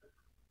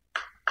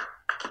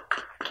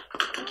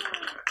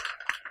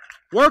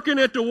 working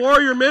at the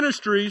Warrior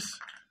Ministries,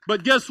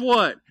 but guess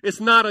what? It's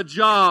not a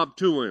job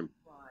to him.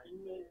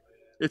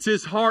 It's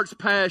his heart's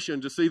passion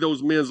to see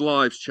those men's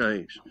lives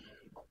change.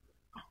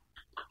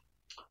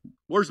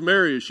 Where's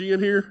Mary? Is she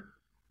in here?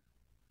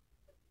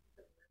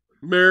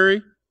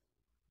 Mary,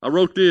 I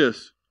wrote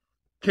this.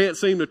 Can't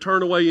seem to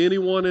turn away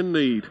anyone in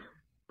need.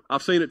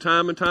 I've seen it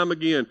time and time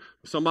again.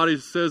 Somebody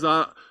says,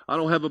 I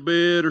don't have a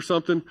bed or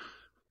something.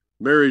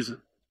 Mary's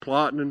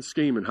plotting and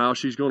scheming how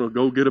she's going to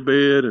go get a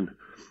bed. And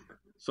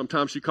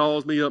sometimes she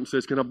calls me up and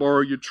says, can I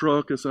borrow your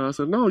truck? And so I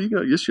said, no,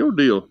 it's your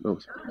deal. No.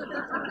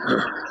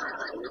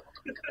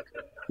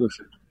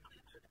 Listen.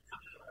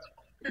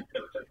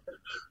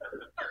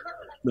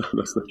 No,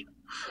 that's not true.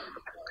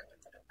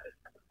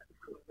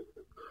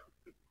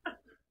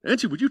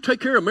 Angie, would you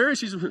take care of Mary?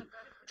 She's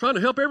trying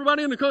to help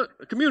everybody in the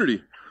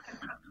community.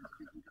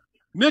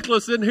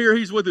 Nicholas isn't here.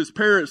 He's with his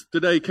parents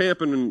today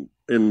camping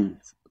in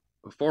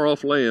a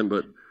far-off land.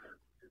 But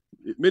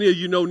many of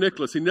you know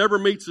Nicholas. He never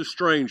meets a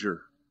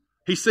stranger.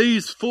 He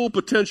sees full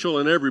potential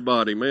in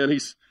everybody, man.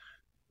 He's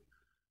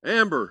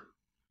Amber,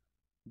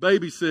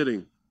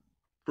 babysitting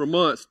for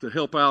months to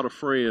help out a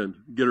friend,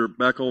 get her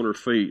back on her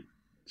feet.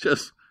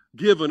 Just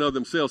giving of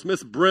themselves.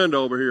 Miss Brenda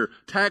over here,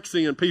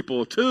 taxiing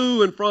people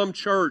to and from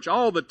church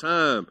all the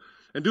time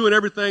and doing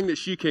everything that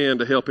she can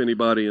to help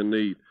anybody in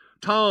need.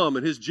 Tom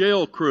and his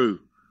jail crew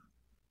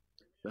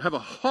have a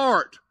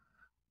heart.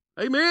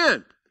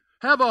 Amen.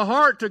 Have a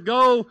heart to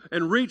go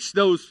and reach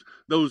those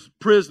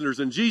prisoners.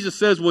 And Jesus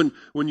says, when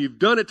you've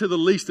done it to the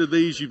least of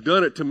these, you've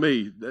done it to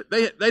me.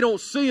 They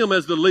don't see them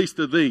as the least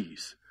of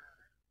these.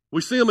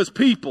 We see them as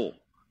people.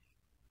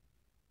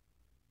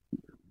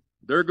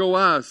 There go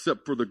I,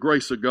 except for the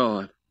grace of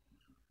God.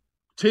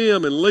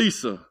 Tim and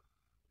Lisa,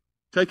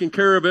 taking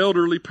care of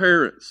elderly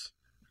parents,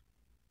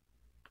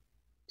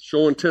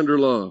 showing tender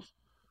love.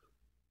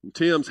 And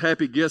Tim's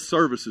happy guest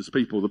services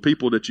people, the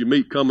people that you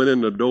meet coming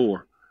in the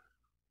door.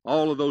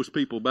 All of those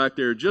people back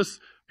there just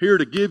here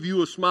to give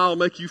you a smile,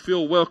 make you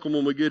feel welcome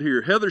when we get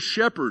here. Heather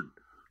Shepard,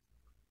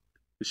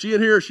 is she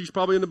in here? She's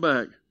probably in the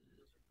back.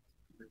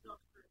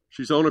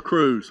 She's on a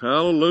cruise.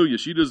 Hallelujah.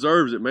 She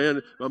deserves it,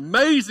 man.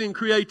 Amazing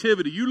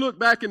creativity. You look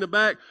back in the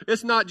back,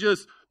 it's not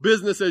just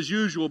business as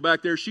usual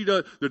back there. She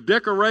does the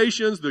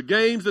decorations, the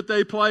games that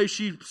they play.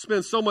 She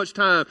spends so much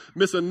time.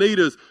 Miss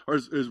Anita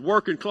is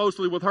working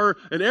closely with her,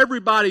 and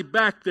everybody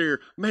back there.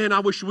 Man,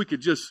 I wish we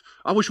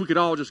could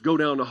all just go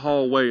down the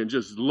hallway and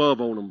just love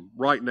on them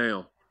right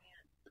now.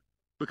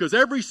 Because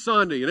every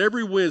Sunday and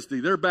every Wednesday,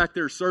 they're back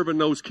there serving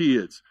those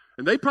kids.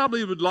 And they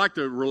probably would like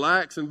to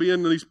relax and be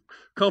in these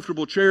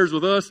comfortable chairs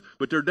with us,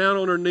 but they're down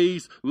on their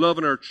knees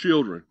loving our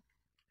children.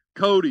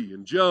 Cody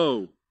and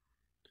Joe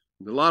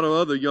and a lot of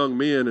other young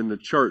men in the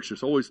church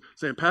that's always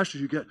saying, Pastor,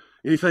 you got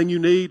anything you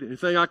need?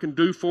 Anything I can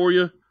do for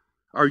you?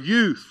 Our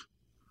youth.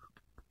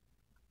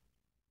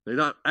 They're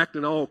not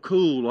acting all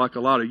cool like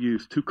a lot of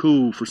youth, too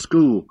cool for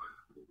school.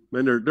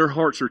 Man, their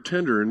hearts are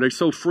tender and they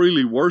so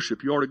freely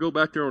worship. You ought to go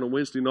back there on a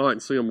Wednesday night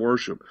and see them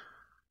worship.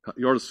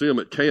 You ought to see them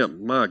at camp.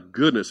 My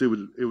goodness, it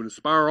would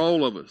inspire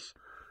all of us.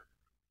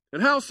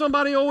 And how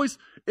somebody always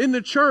in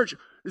the church,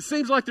 it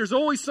seems like there's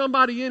always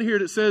somebody in here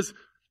that says,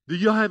 do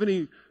you have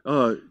any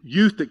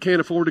youth that can't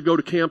afford to go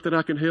to camp that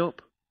I can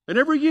help? And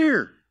every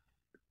year,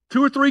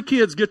 2 or 3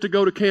 kids get to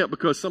go to camp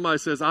because somebody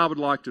says, I would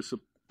like to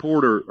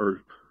support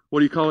or what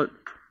do you call it?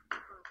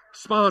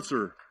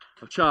 Sponsor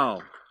a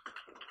child.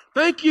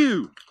 Thank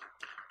you.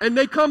 And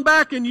they come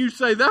back and you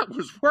say, that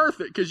was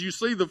worth it because you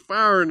see the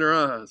fire in their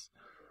eyes.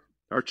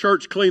 Our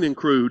church cleaning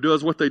crew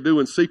does what they do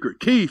in secret.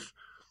 Keith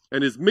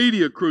and his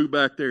media crew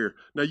back there.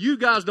 Now, you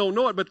guys don't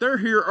know it, but they're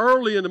here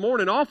early in the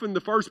morning, often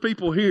the first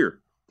people here.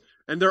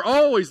 And they're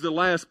always the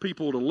last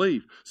people to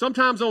leave.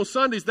 Sometimes on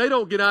Sundays, they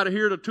don't get out of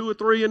here till 2 or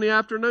 3 in the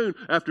afternoon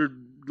after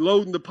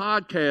loading the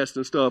podcast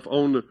and stuff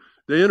on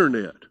the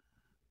internet.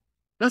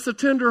 That's a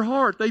tender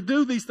heart. They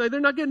do these things. They're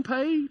not getting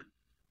paid.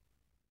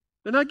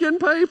 They're not getting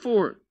paid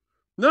for it.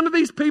 None of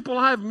these people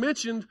I've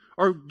mentioned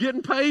are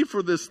getting paid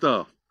for this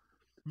stuff.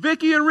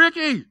 Vicky and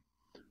Ricky.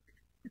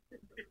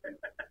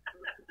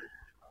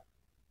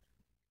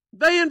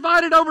 They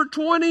invited over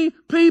 20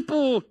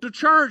 people to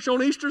church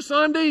on Easter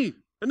Sunday,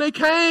 and they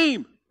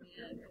came.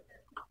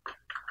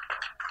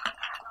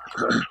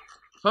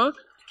 Huh?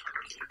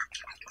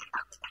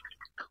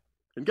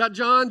 And got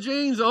John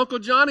Jeans, Uncle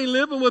Johnny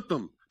living with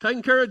them,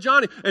 taking care of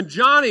Johnny. And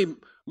Johnny,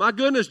 my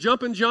goodness,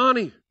 jumping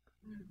Johnny.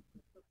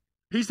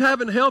 He's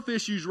having health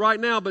issues right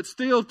now, but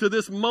still to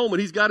this moment,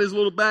 he's got his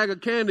little bag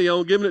of candy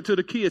on, giving it to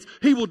the kids.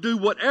 He will do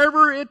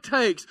whatever it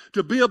takes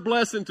to be a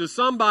blessing to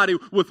somebody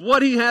with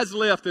what he has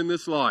left in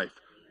this life.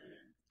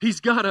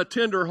 He's got a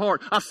tender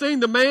heart. I've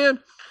seen the man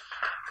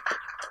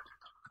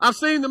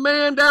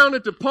down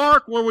at the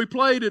park where we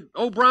played at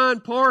O'Brien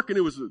Park, and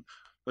it was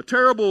a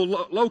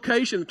terrible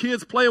location.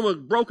 Kids playing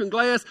with broken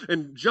glass,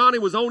 and Johnny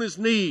was on his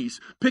knees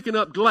picking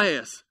up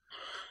glass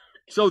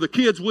so the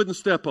kids wouldn't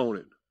step on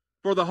it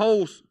for the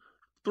whole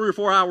 3 or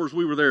 4 hours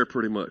we were there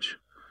pretty much.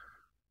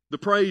 The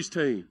praise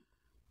team.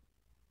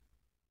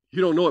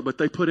 You don't know it, but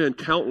they put in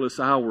countless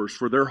hours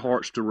for their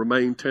hearts to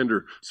remain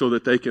tender so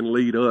that they can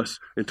lead us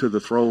into the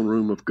throne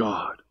room of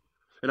God.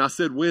 And I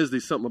said Wednesday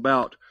something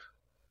about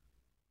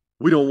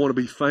we don't want to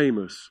be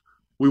famous.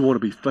 We want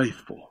to be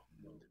faithful.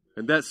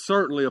 And that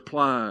certainly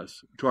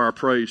applies to our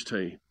praise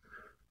team.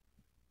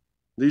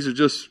 These are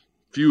just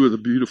a few of the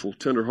beautiful,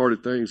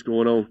 tender-hearted things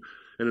going on.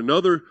 And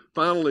another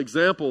final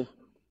example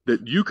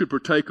that you could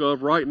partake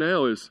of right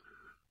now is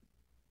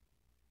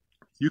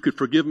you could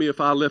forgive me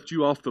if I left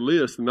you off the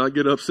list and not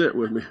get upset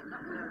with me.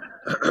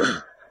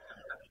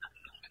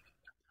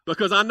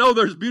 Because I know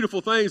there's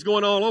beautiful things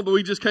going on, but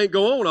we just can't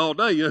go on all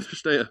day, you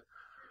understand?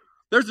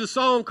 There's a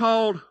song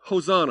called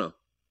Hosanna.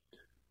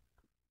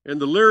 And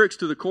the lyrics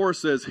to the chorus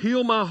says,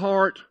 heal my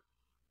heart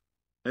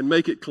and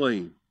make it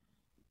clean.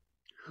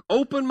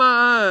 Open my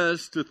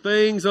eyes to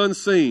things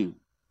unseen.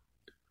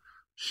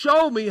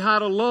 Show me how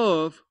to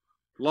love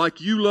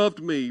like you loved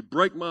me.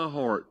 Break my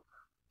heart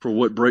for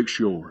what breaks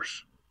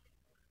yours.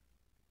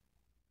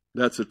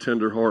 That's a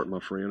tender heart, my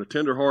friend. A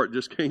tender heart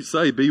just can't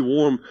say, be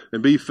warm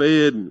and be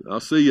fed, and I'll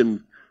see you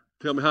and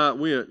tell me how it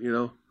went, you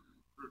know.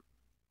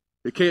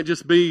 It can't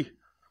just be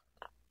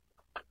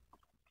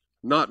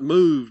not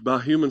moved by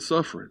human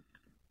suffering.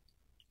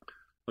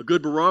 A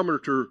good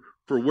barometer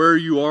for where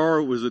you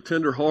are with a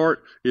tender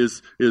heart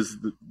is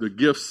the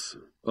gifts,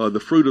 the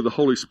fruit of the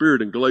Holy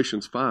Spirit in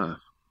Galatians 5.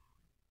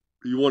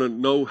 You want to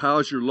know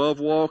how's your love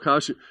walk? How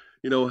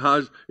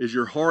is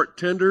your heart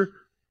tender?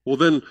 Well,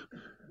 then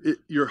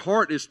your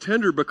heart is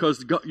tender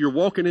because you're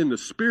walking in the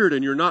Spirit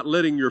and you're not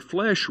letting your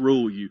flesh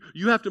rule you.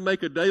 You have to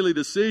make a daily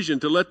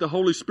decision to let the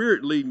Holy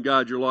Spirit lead and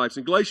guide your lives.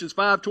 And Galatians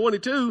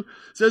 5:22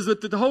 says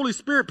that the Holy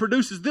Spirit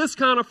produces this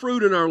kind of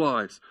fruit in our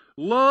lives.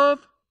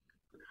 Love,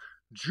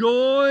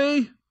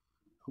 joy,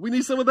 we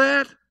need some of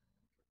that.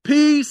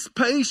 Peace,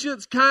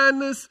 patience,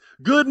 kindness,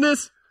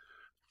 goodness,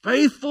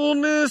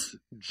 faithfulness,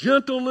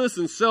 gentleness,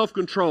 and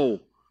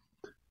self-control.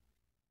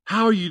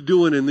 How are you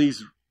doing in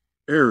these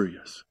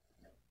areas?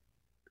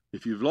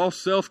 If you've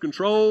lost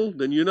self-control,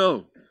 then you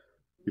know.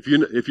 If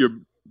you're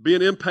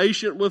being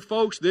impatient with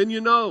folks, then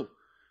you know.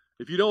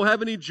 If you don't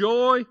have any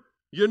joy,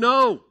 you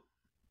know.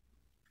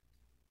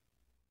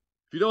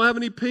 if you don't have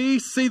any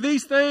peace, see,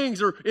 these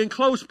things are in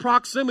close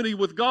proximity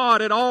with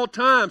God at all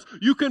times.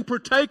 You can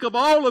partake of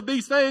all of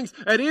these things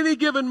at any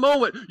given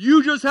moment.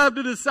 You just have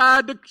to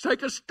decide to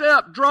take a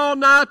step, draw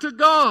nigh to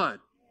God.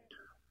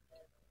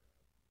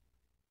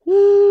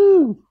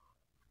 Woo!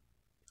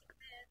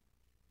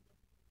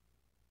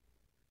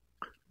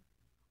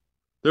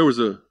 There was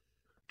a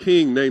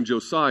king named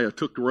Josiah,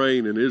 took the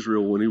reign in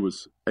Israel when he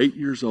was 8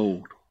 years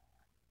old.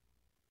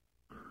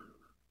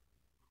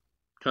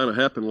 Kind of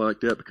happened like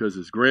that because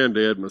his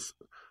granddad,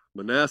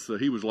 Manasseh,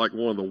 he was like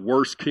one of the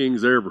worst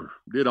kings ever.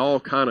 Did all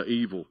kind of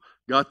evil.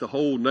 Got the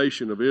whole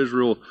nation of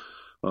Israel.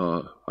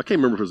 I can't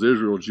remember if it was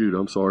Israel or Judah,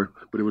 I'm sorry.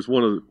 But it was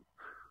one of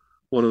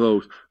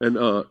those.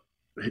 And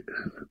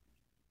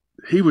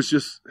he was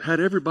just, had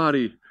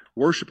everybody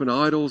worshiping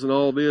idols and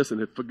all this, and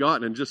had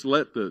forgotten and just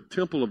let the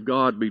temple of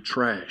God be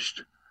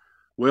trashed.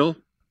 Well,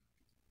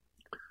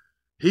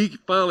 he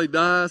finally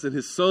dies, and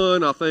his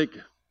son, I think,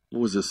 what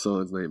was his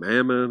son's name?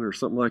 Ammon or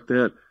something like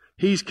that.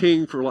 He's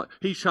king for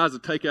he tries to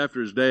take after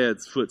his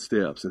dad's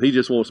footsteps, and he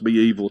just wants to be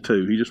evil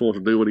too. He just wants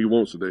to do what he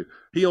wants to do.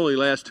 He only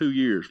lasts 2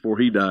 years before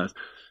he dies.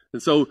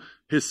 And so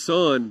his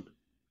son,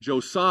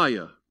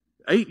 Josiah,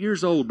 8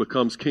 years old,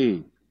 becomes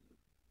king.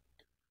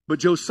 But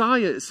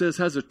Josiah, it says,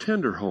 has a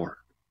tender heart.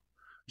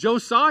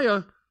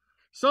 Josiah,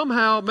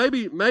 somehow,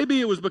 maybe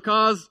it was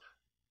because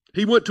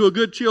he went to a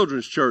good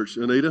children's church,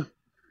 Anita.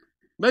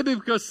 Maybe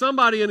because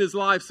somebody in his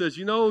life says,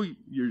 you know,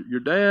 your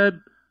dad,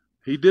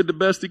 he did the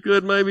best he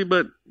could maybe,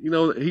 but, you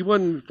know, he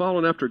wasn't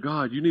following after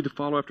God. You need to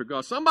follow after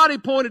God. Somebody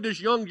pointed this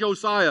young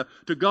Josiah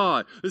to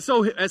God. And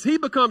so as he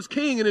becomes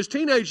king in his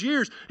teenage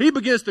years, he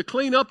begins to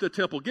clean up the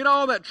temple. Get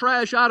all that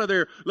trash out of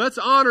there. Let's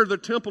honor the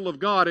temple of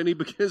God. And he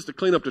begins to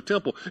clean up the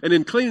temple. And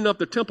in cleaning up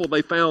the temple,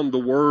 they found the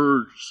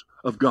words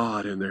of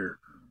God in there.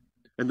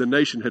 And the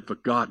nation had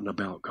forgotten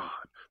about God.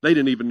 They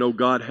didn't even know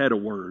God had a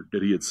word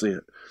that he had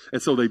sent.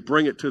 And so they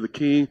bring it to the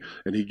king,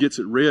 and he gets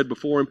it read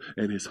before him,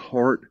 and his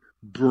heart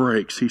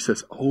breaks. He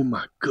says, oh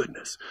my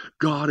goodness,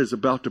 God is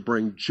about to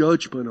bring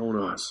judgment on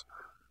us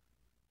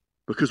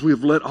because we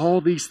have let all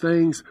these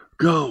things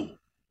go.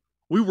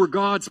 We were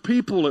God's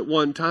people at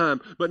one time,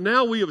 but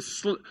now we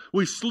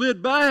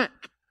slid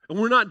back, and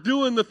we're not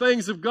doing the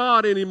things of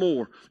God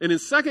anymore. And in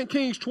 2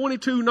 Kings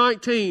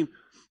 22:19,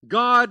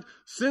 God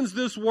sends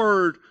this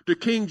word to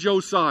King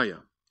Josiah.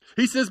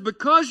 He says,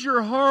 because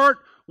your heart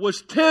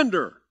was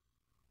tender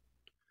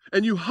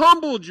and you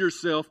humbled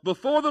yourself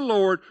before the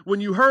Lord when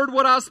you heard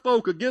what I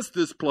spoke against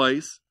this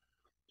place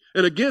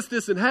and against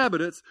its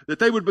inhabitants, that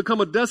they would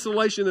become a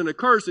desolation and a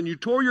curse, and you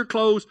tore your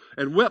clothes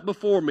and wept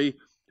before me,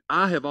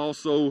 I have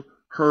also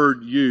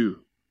heard you,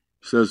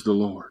 says the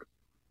Lord.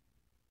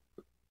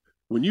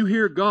 When you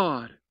hear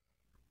God,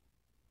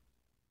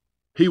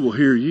 he will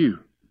hear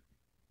you.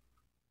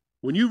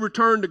 When you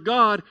return to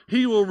God,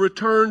 he will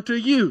return to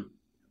you.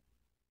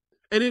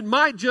 And it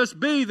might just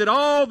be that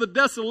all the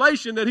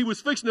desolation that he was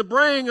fixing to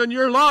bring on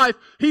your life,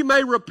 he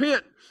may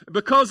repent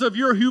because of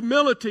your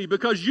humility,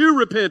 because you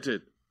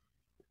repented.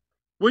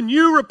 When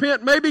you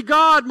repent, maybe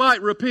God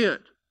might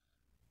repent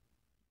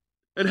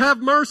and have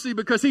mercy,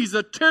 because he's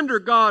a tender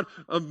God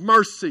of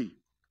mercy.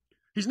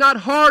 He's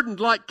not hardened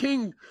like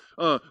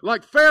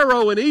like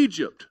Pharaoh in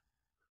Egypt.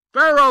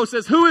 Pharaoh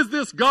says, who is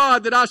this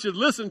God that I should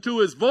listen to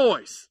his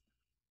voice?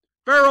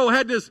 Pharaoh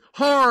had this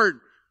hard,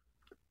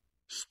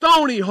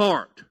 stony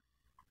heart.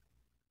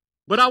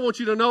 But I want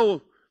you to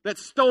know that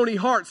stony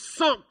heart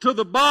sunk to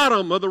the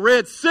bottom of the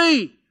Red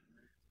Sea.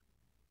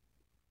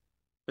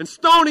 And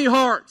stony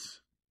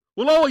hearts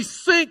will always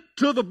sink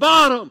to the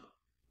bottom.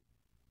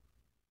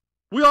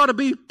 We ought to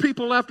be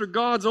people after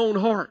God's own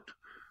heart.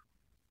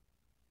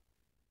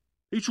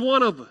 Each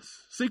one of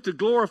us seek to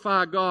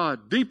glorify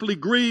God, deeply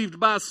grieved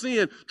by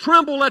sin.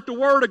 Tremble at the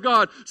word of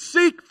God.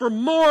 Seek for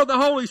more of the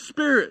Holy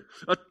Spirit.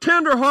 A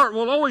tender heart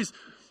will always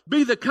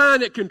be the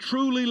kind that can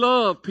truly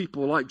love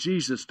people like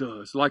Jesus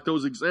does, like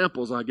those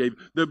examples I gave.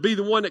 They'll be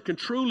the one that can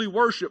truly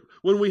worship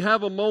when we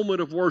have a moment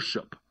of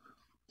worship.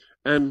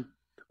 And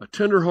a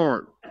tender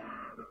heart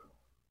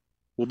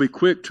will be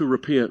quick to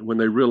repent when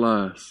they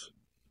realize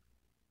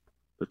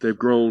that they've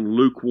grown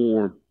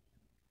lukewarm.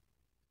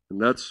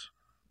 And that's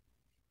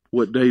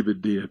what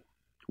David did.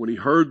 When he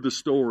heard the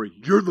story,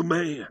 you're the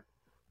man.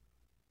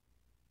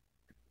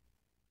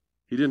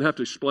 He didn't have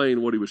to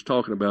explain what he was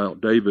talking about.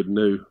 David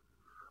knew.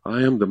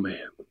 I am the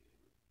man.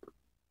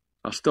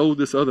 I stole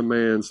this other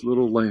man's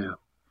little lamb.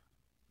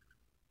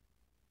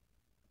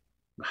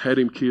 I had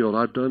him killed.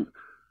 I've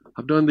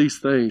done these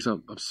things.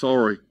 I'm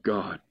sorry,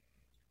 God.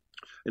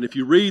 And if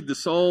you read the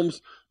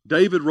Psalms,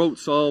 David wrote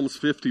Psalms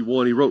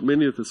 51. He wrote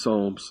many of the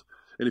Psalms.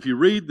 And if you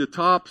read the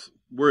tops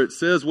where it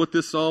says what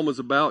this psalm is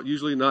about,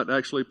 usually not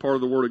actually part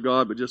of the Word of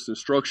God, but just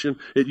instruction,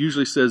 it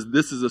usually says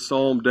this is a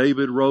psalm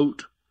David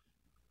wrote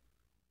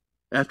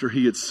after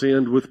he had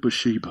sinned with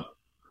Bathsheba.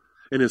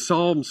 And in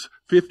Psalms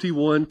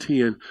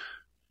 51:10,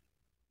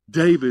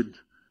 David,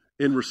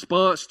 in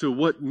response to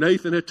what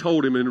Nathan had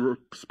told him, in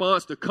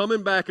response to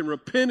coming back and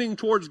repenting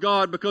towards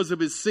God because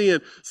of his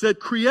sin, said,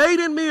 create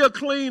in me a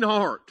clean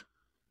heart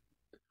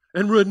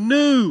and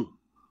renew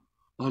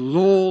a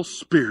loyal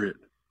spirit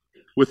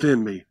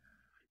within me.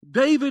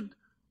 David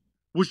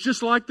was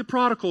just like the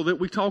prodigal that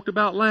we talked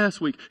about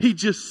last week. He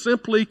just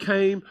simply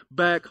came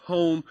back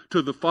home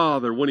to the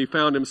Father when he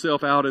found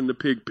himself out in the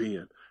pig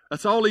pen.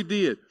 That's all he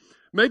did.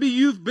 Maybe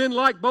you've been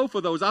like both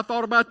of those. I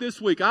thought about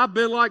this week. I've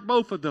been like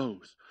both of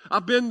those.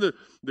 I've been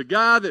the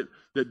guy that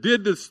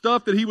did the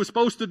stuff that he was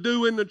supposed to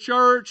do in the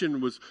church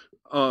and was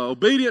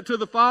obedient to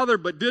the Father,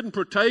 but didn't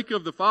partake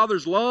of the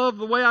Father's love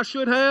the way I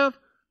should have.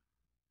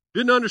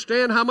 Didn't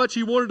understand how much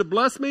he wanted to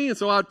bless me, and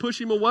so I'd push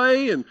him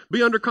away and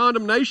be under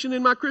condemnation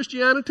in my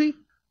Christianity.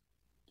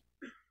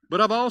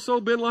 But I've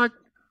also been like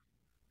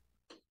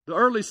the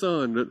early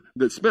son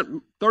that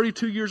spent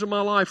 32 years of my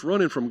life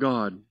running from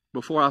God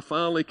before I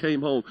finally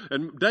came home.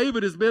 And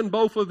David has been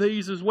both of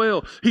these as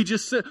well. He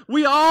just said,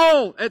 we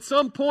all at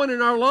some point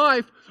in our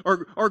life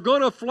are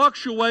going to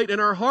fluctuate, and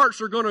our hearts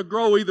are going to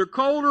grow either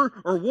colder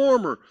or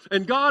warmer.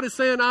 And God is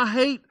saying, I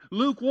hate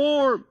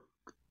lukewarm.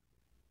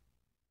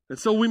 And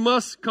so we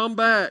must come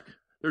back.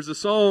 There's a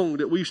song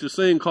that we used to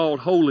sing called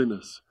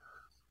Holiness.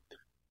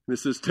 And it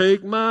says,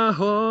 take my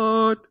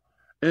heart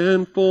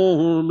and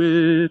form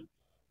it,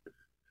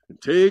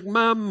 and take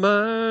my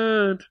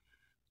mind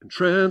and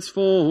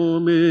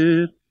transform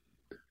it,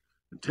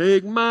 and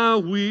take my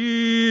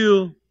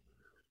will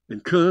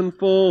and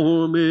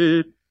conform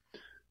it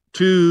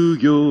to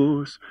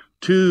yours,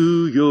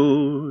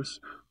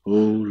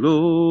 oh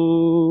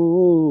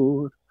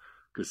Lord,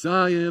 'cause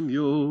I am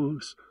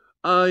yours.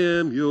 I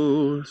am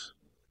yours,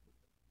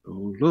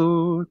 oh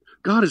Lord.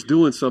 God is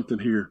doing something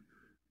here.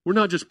 We're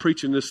not just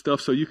preaching this stuff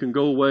so you can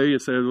go away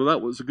and say, well,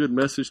 that was a good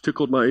message,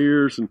 tickled my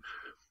ears. And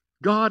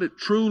God, it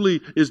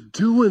truly is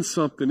doing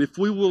something if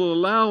we will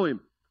allow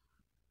Him.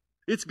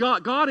 It's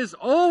God. God is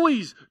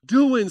always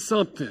doing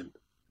something.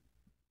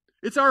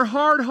 It's our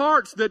hard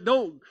hearts that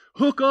don't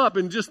hook up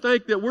and just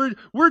think that we're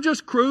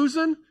just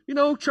cruising. You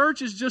know,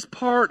 church is just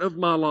part of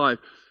my life.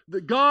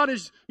 That God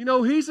is,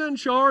 He's in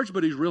charge,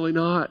 but He's really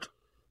not.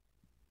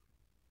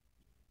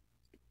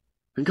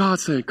 And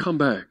God's saying, come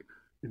back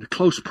into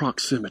close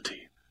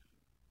proximity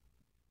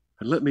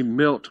and let me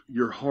melt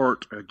your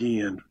heart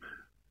again.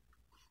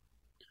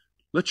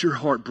 Let your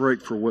heart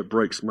break for what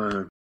breaks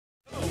mine.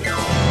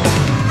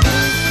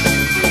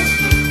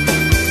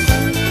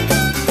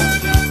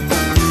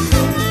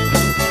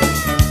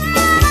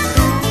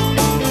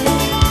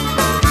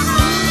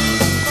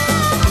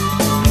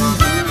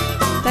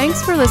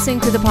 Thanks for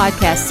listening to the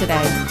podcast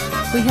today.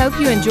 We hope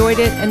you enjoyed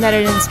it and that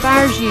it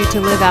inspires you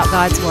to live out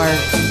God's Word.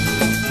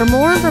 For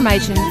more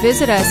information,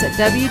 visit us at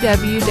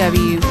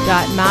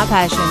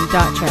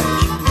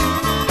www.mypassion.church.